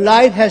 the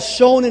light has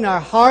shone in our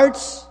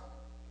hearts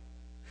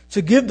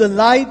to give the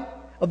light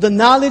of the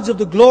knowledge of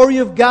the glory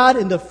of God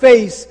in the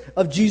face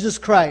of Jesus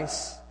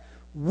Christ.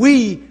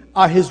 We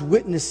are His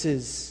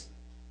witnesses.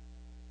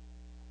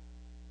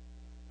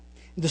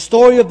 The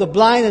story of the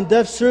blind and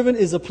deaf servant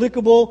is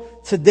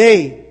applicable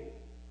today.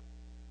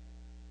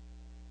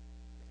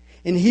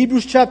 In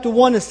Hebrews chapter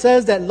 1, it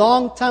says that a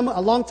long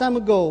time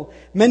ago,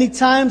 many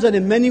times and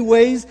in many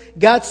ways,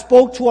 God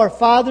spoke to our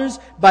fathers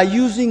by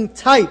using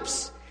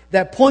types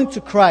that point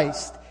to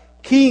Christ.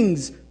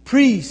 Kings,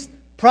 priests,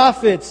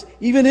 prophets,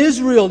 even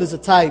Israel is a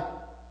type.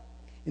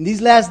 In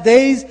these last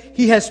days,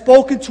 He has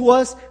spoken to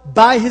us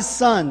by His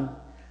Son,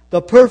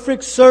 the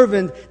perfect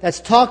servant that's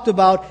talked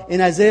about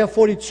in Isaiah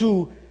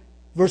 42,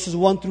 verses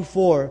 1 through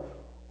 4,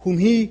 whom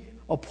He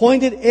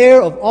appointed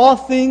heir of all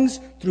things,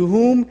 through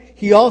whom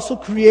He also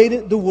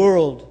created the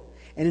world.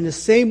 And in the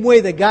same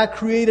way that God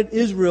created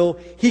Israel,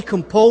 He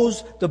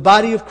composed the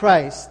body of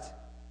Christ.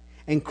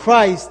 And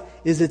Christ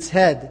is its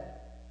head.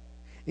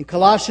 In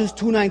Colossians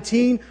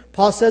 2:19,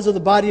 Paul says of the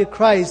body of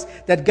Christ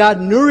that God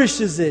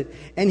nourishes it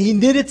and He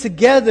knit it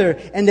together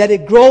and that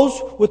it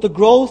grows with the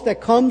growth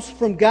that comes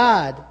from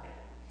God.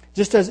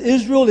 Just as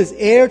Israel is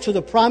heir to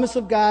the promise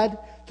of God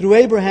through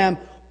Abraham,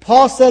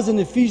 Paul says in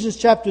Ephesians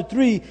chapter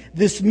 3,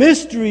 this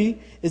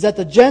mystery is that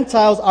the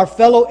Gentiles are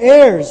fellow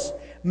heirs,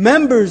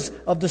 members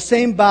of the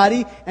same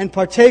body, and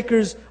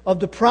partakers of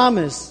the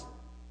promise.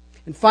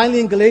 And finally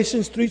in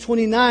Galatians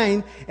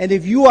 3:29, and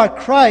if you are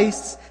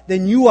Christ's,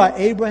 then you are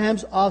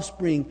Abraham's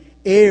offspring,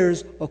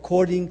 heirs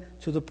according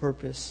to the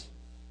purpose.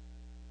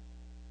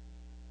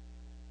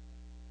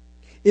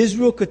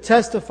 Israel could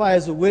testify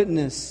as a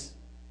witness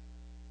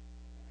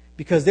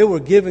because they were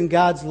given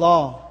God's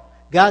law.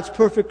 God's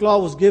perfect law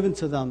was given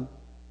to them.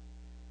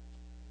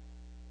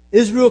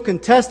 Israel can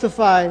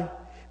testify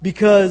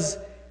because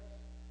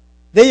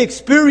they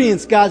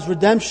experienced God's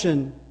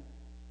redemption.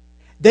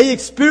 They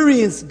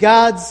experienced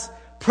God's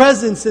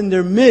presence in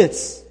their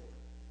midst.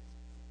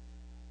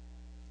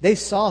 They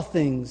saw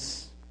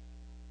things.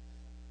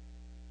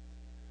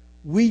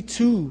 We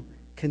too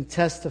can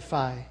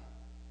testify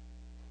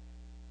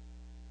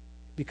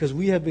because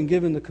we have been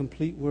given the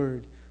complete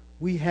Word.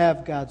 We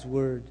have God's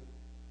Word.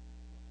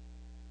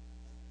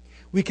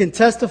 We can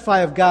testify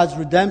of God's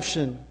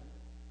redemption.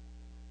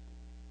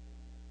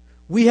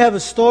 We have a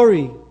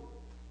story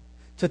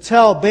to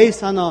tell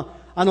based on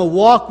a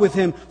walk with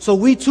Him. So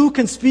we too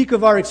can speak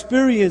of our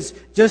experience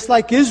just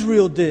like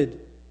Israel did.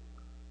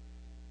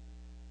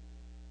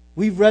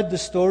 We've read the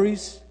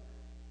stories.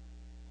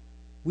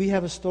 We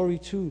have a story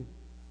too.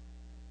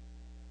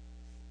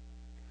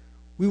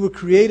 We were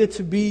created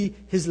to be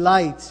His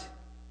light.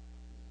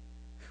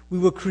 We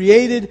were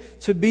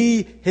created to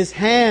be His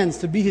hands,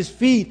 to be His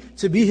feet,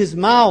 to be His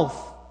mouth.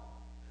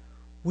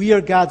 We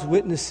are God's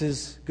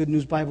witnesses, Good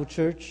News Bible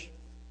Church.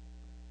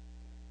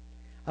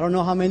 I don't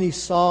know how many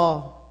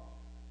saw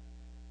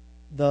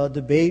the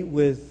debate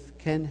with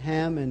Ken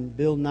Ham and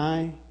Bill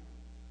Nye.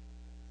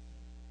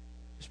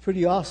 It's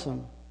pretty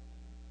awesome.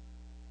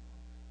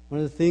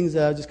 One of the things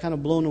that I was just kind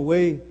of blown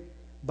away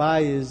by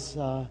is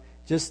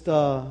just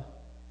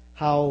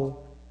how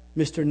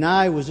Mr.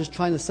 Nye was just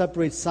trying to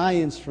separate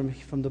science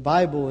from the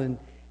Bible, and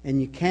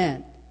you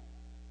can't.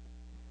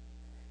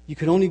 You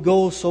can only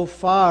go so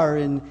far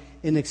in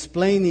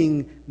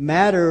explaining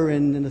matter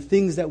and the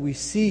things that we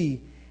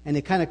see, and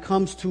it kind of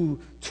comes to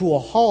a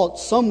halt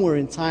somewhere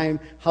in time,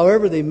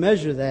 however they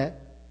measure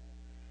that.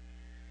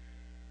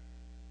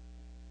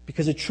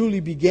 Because it truly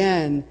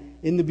began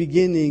in the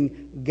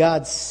beginning,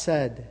 God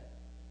said.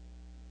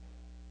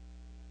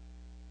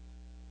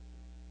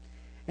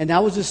 And I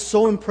was just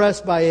so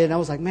impressed by it, and I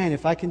was like, man,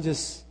 if I can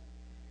just...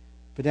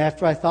 But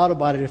after I thought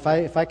about it,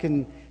 if I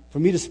can... For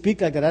me to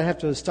speak like that, I'd have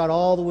to start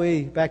all the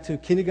way back to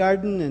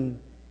kindergarten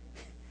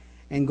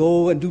and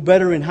go and do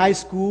better in high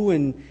school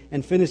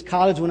and finish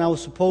college when I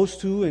was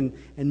supposed to and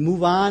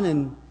move on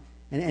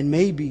and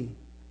maybe.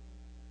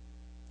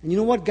 And you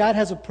know what? God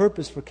has a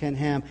purpose for Ken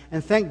Ham.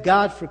 And thank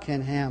God for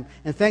Ken Ham.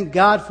 And thank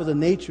God for the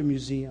Nature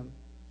Museum.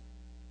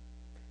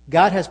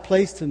 God has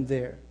placed him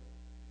there.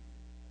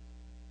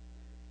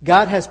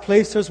 God has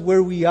placed us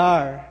where we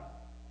are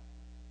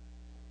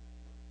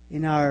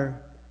in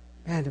our,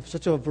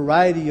 such a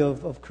variety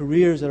of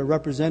careers that are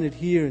represented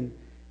here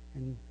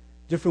and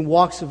different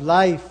walks of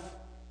life.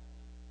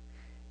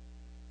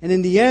 And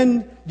in the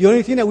end, the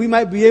only thing that we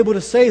might be able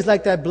to say is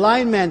like that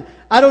blind man,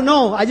 I don't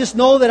know, I just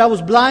know that I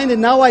was blind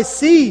and now I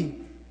see.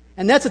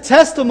 And that's a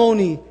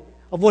testimony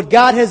of what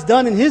God has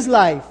done in his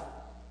life.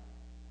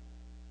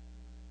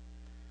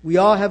 We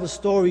all have a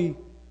story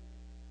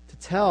to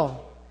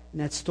tell,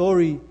 and that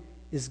story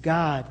is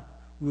God.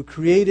 We were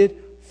created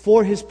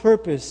for His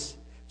purpose,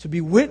 to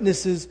be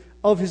witnesses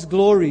of His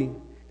glory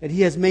that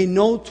He has made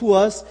known to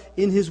us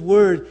in His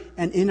Word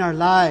and in our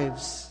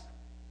lives.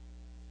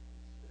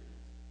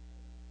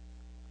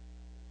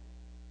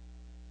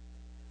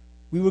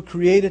 We were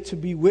created to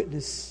be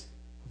witness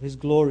of His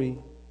glory.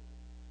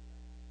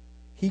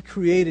 He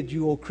created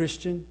you, O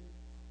Christian.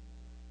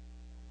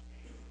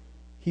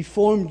 He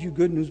formed you,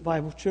 Good News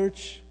Bible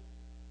Church.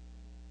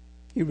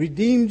 He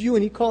redeemed you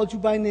and He called you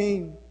by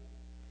name.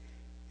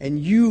 And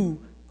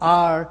you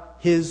are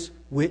His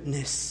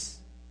witness.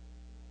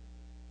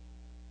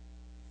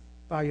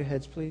 Bow your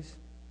heads, please.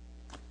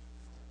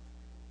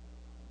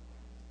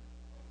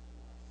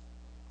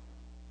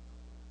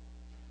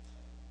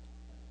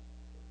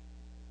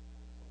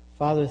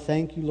 Father,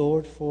 thank you,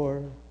 Lord,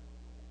 for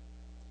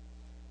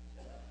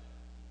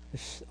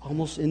this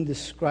almost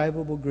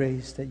indescribable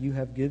grace that you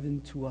have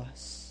given to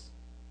us.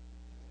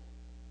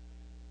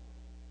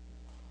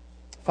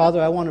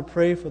 Father, I want to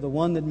pray for the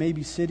one that may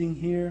be sitting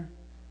here,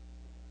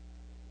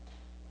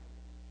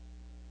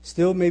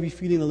 still may be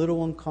feeling a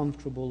little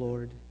uncomfortable,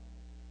 Lord.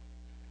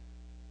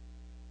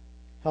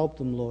 Help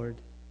them, Lord,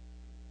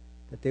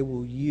 that they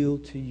will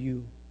yield to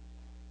you,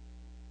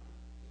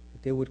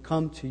 that they would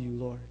come to you,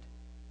 Lord.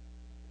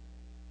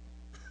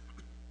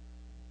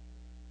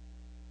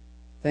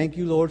 Thank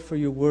you, Lord, for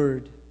your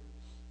word.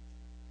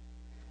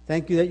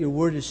 Thank you that your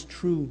word is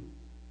true.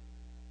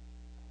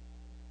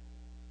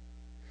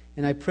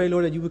 And I pray,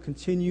 Lord, that you would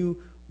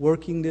continue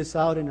working this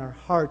out in our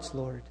hearts,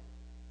 Lord.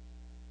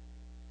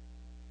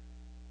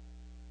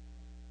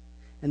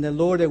 And that,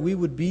 Lord, that we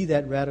would be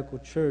that radical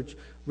church.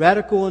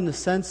 Radical in the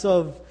sense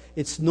of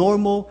it's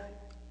normal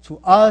to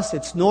us,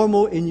 it's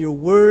normal in your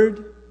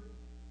word,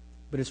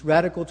 but it's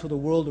radical to the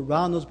world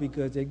around us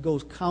because it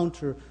goes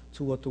counter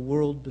to what the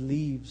world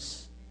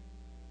believes.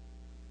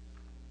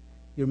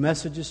 Your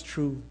message is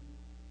true.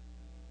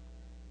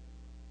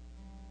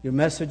 Your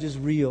message is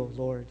real,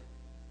 Lord.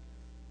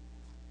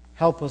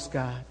 Help us,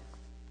 God.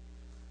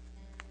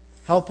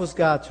 Help us,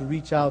 God, to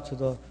reach out to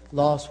the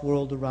lost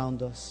world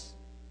around us.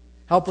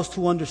 Help us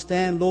to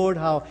understand, Lord,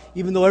 how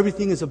even though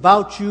everything is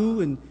about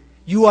you and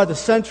you are the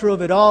center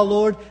of it all,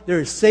 Lord, there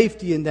is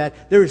safety in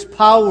that. There is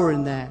power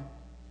in that.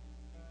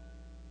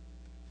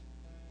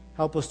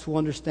 Help us to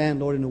understand,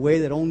 Lord, in a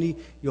way that only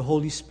your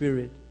Holy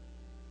Spirit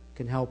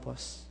can help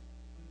us.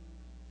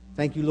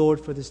 Thank you,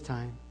 Lord, for this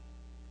time.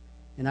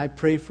 And I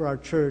pray for our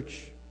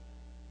church.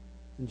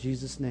 In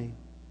Jesus' name,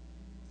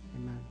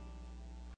 amen.